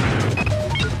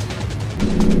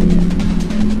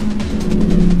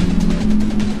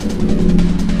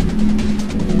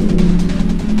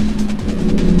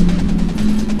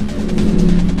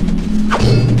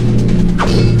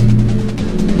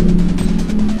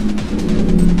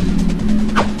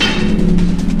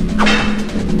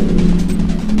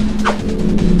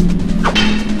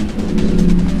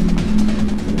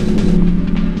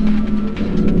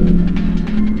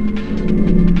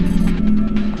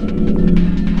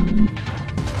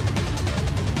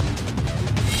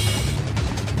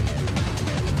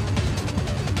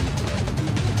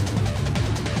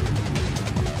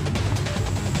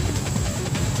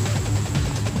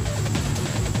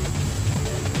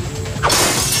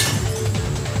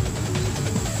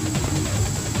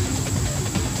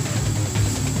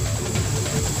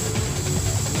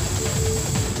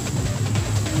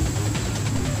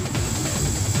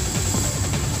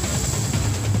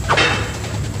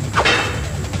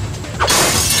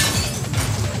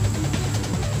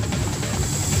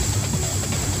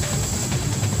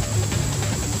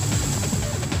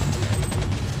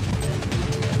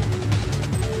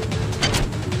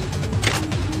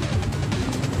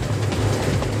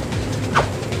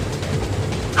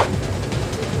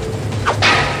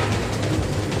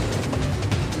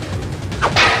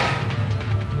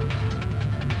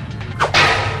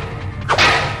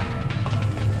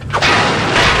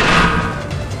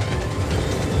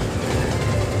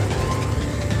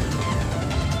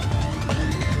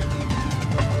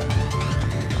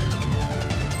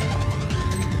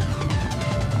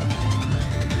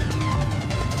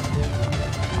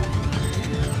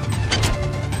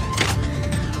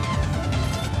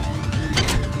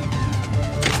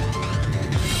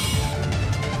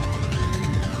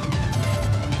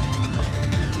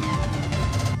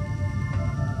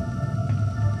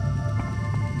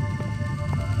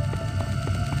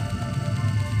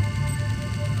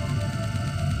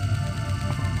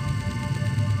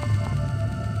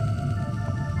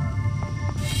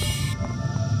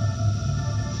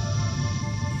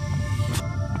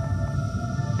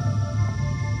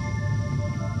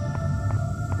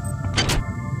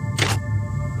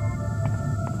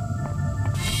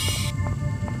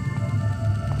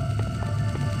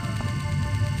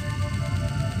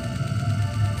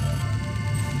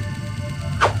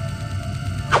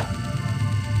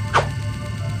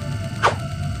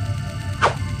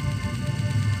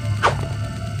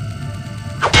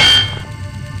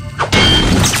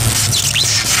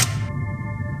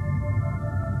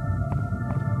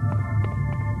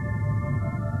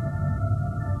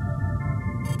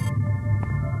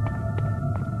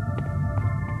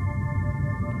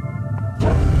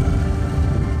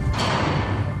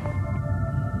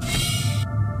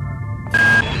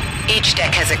 Each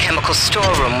deck has a chemical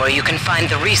storeroom where you can find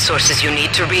the resources you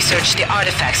need to research the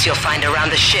artifacts you'll find around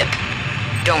the ship.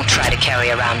 Don't try to carry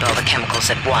around all the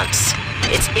chemicals at once.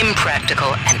 It's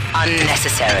impractical and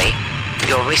unnecessary.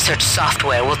 Your research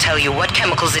software will tell you what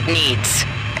chemicals it needs,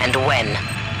 and when.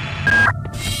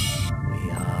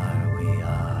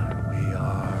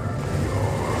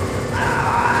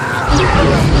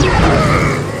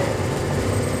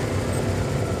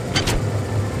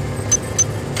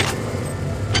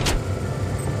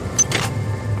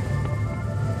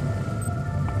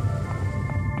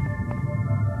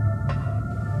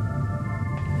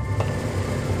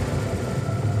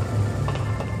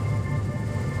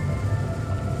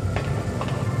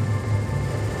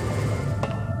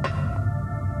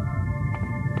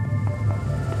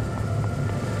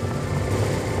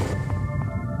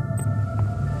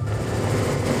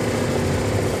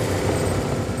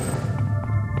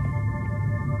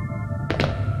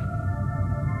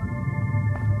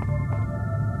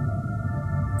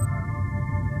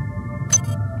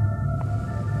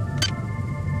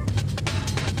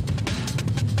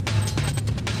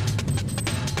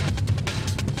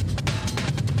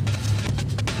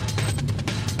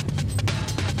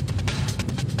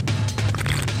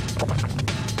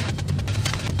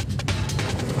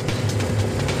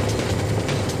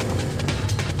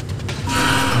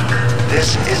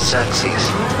 This is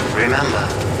Xerxes. Remember,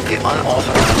 the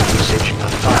unauthorized usage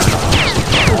of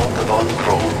firearms on the von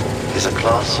Braun is a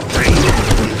Class 3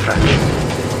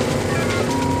 infraction.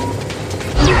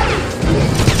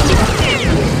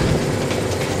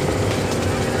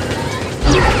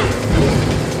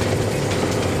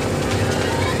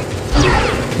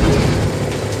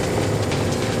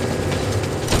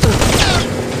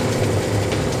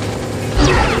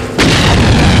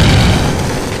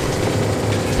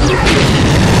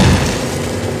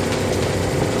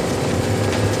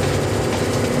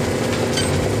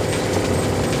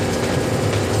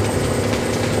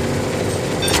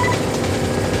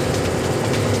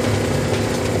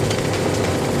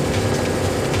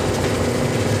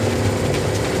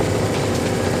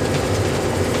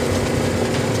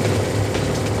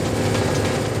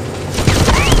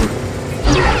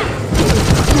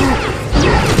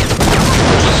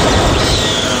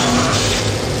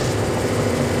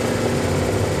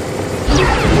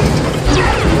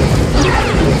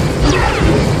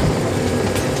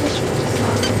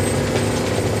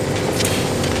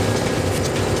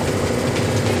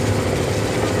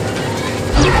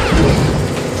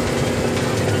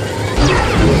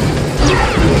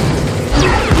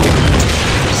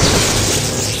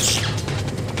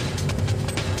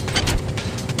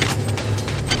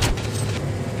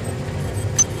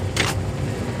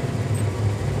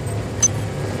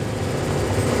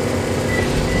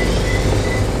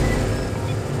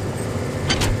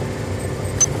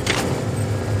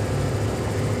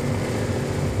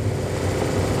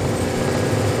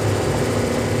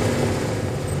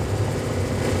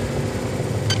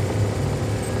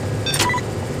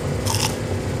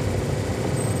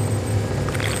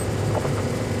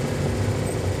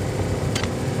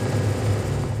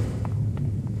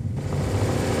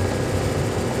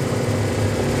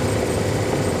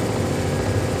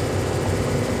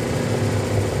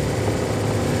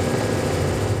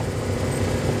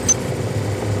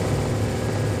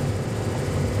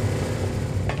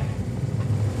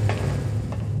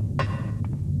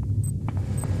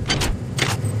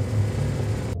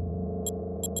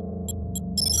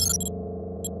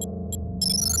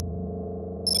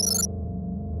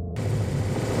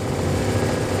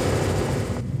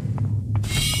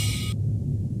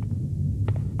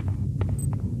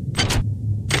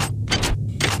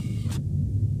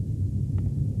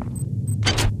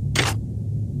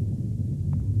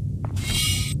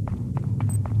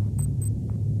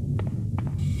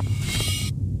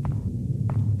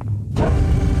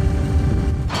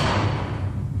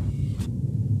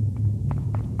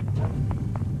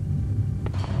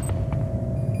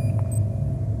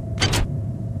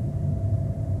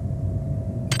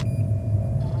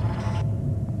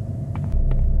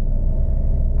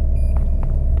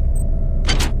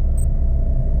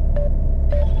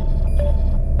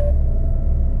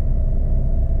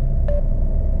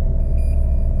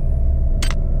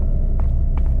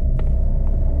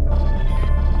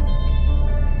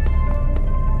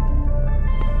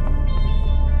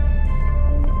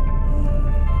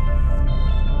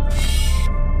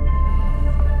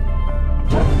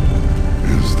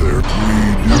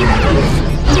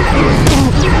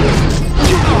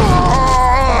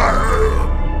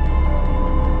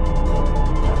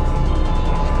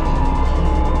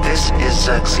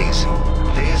 Xerxes,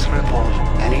 please report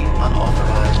any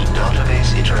unauthorized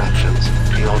database interactions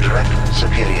to your direct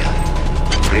superior.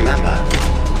 Remember,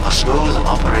 a smooth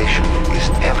operation is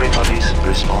everybody's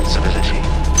responsibility.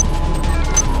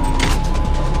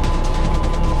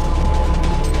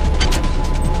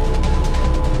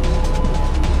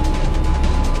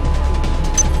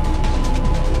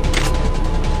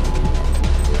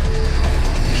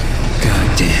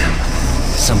 Goddamn.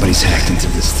 Somebody's hacked into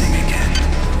this thing again.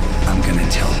 I'm gonna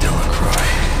tell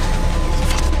Delacroix.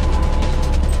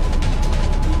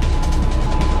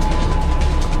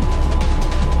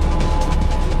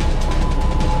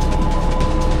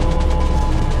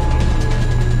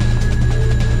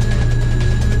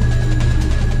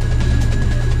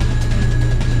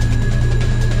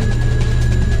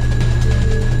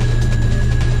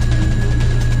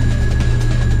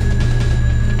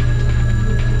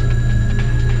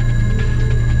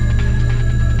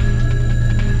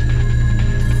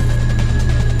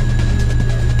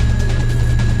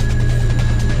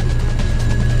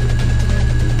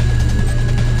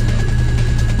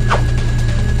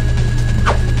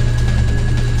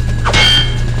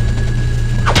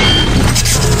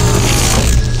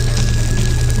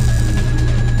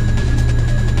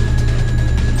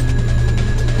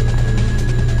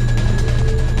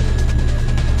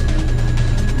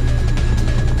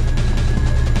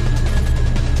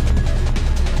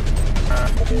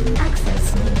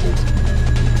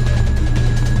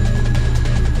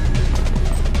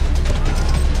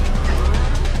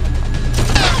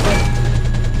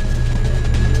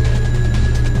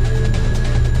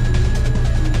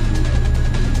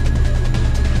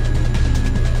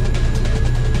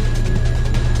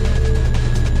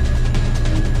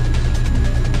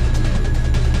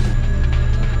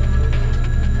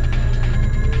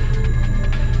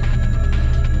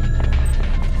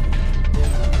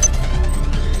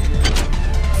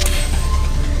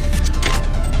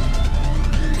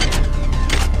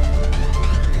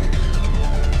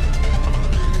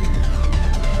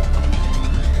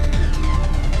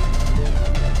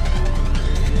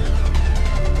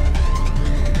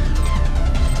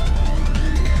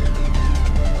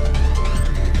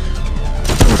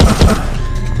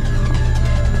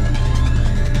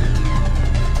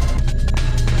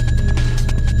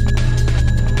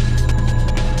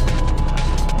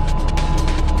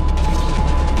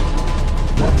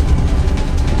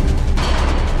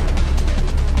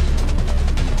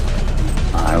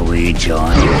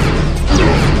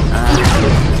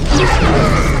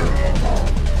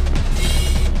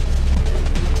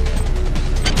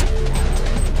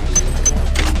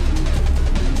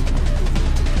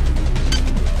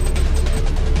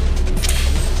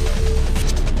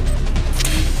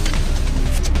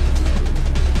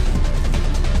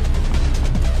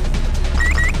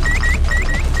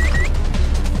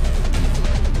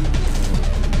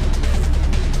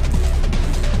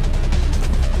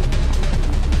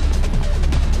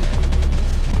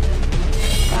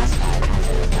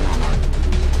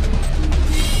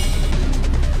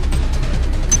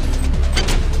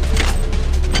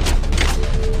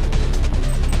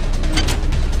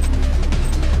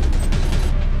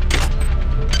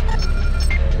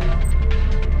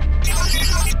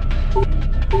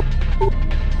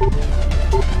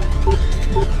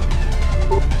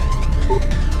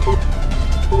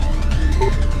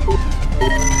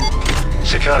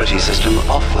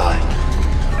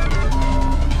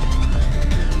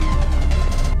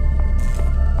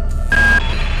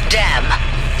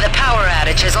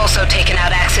 outage has also taken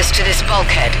out access to this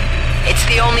bulkhead. It's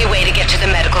the only way to get to the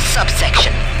medical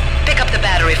subsection. Pick up the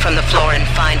battery from the floor and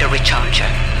find a recharger.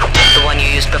 The one you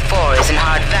used before is in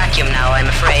hard vacuum now, I'm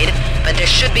afraid, but there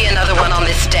should be another one on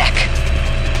this deck.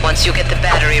 Once you get the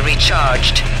battery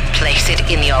recharged, place it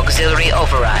in the auxiliary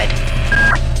override.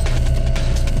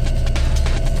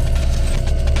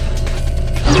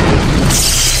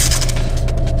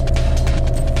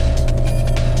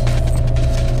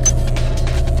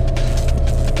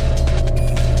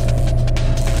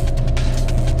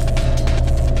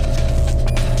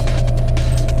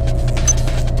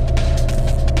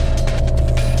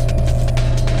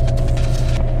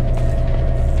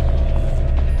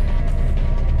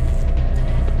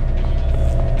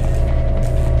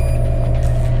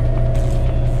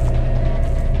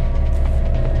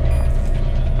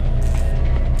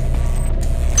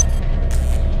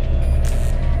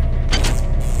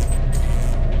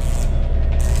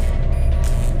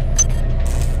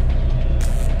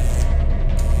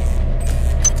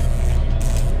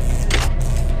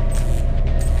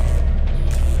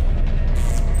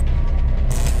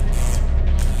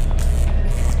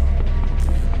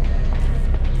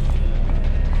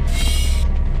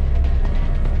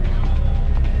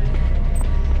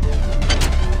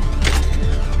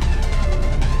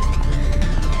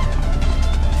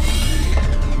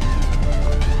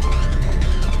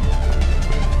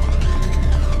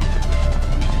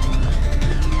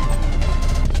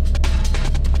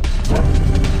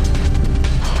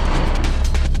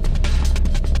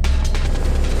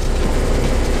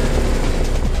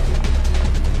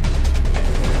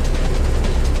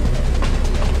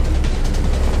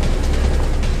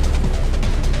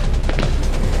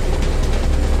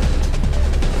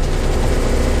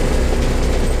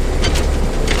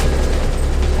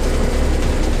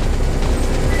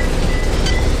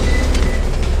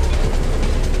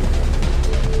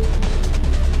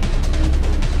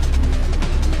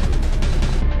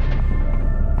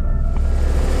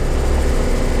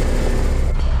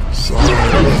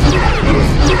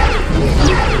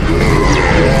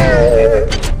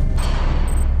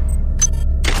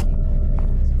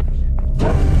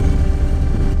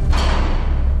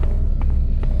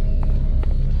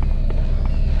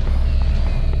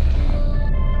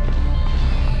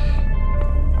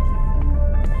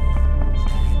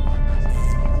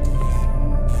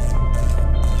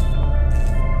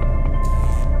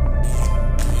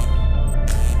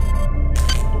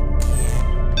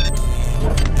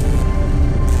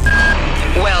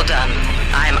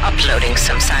 Uploading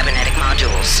some cybernetic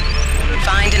modules.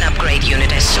 Find an upgrade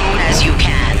unit as soon as you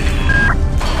can.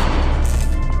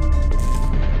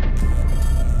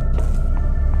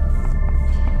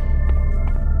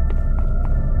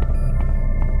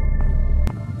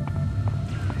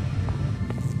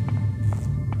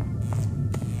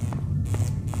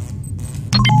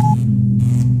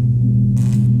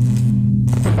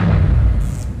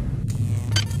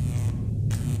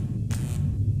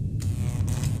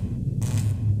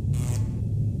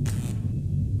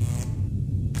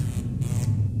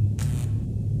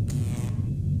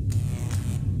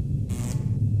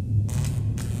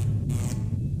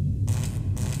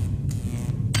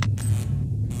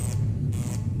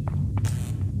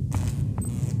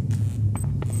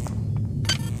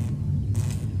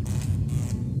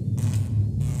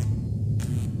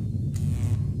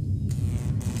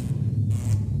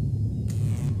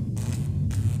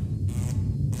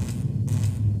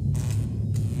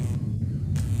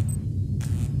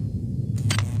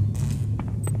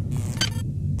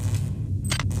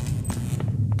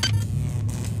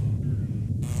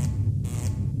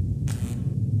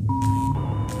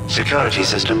 Security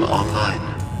system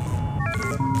online.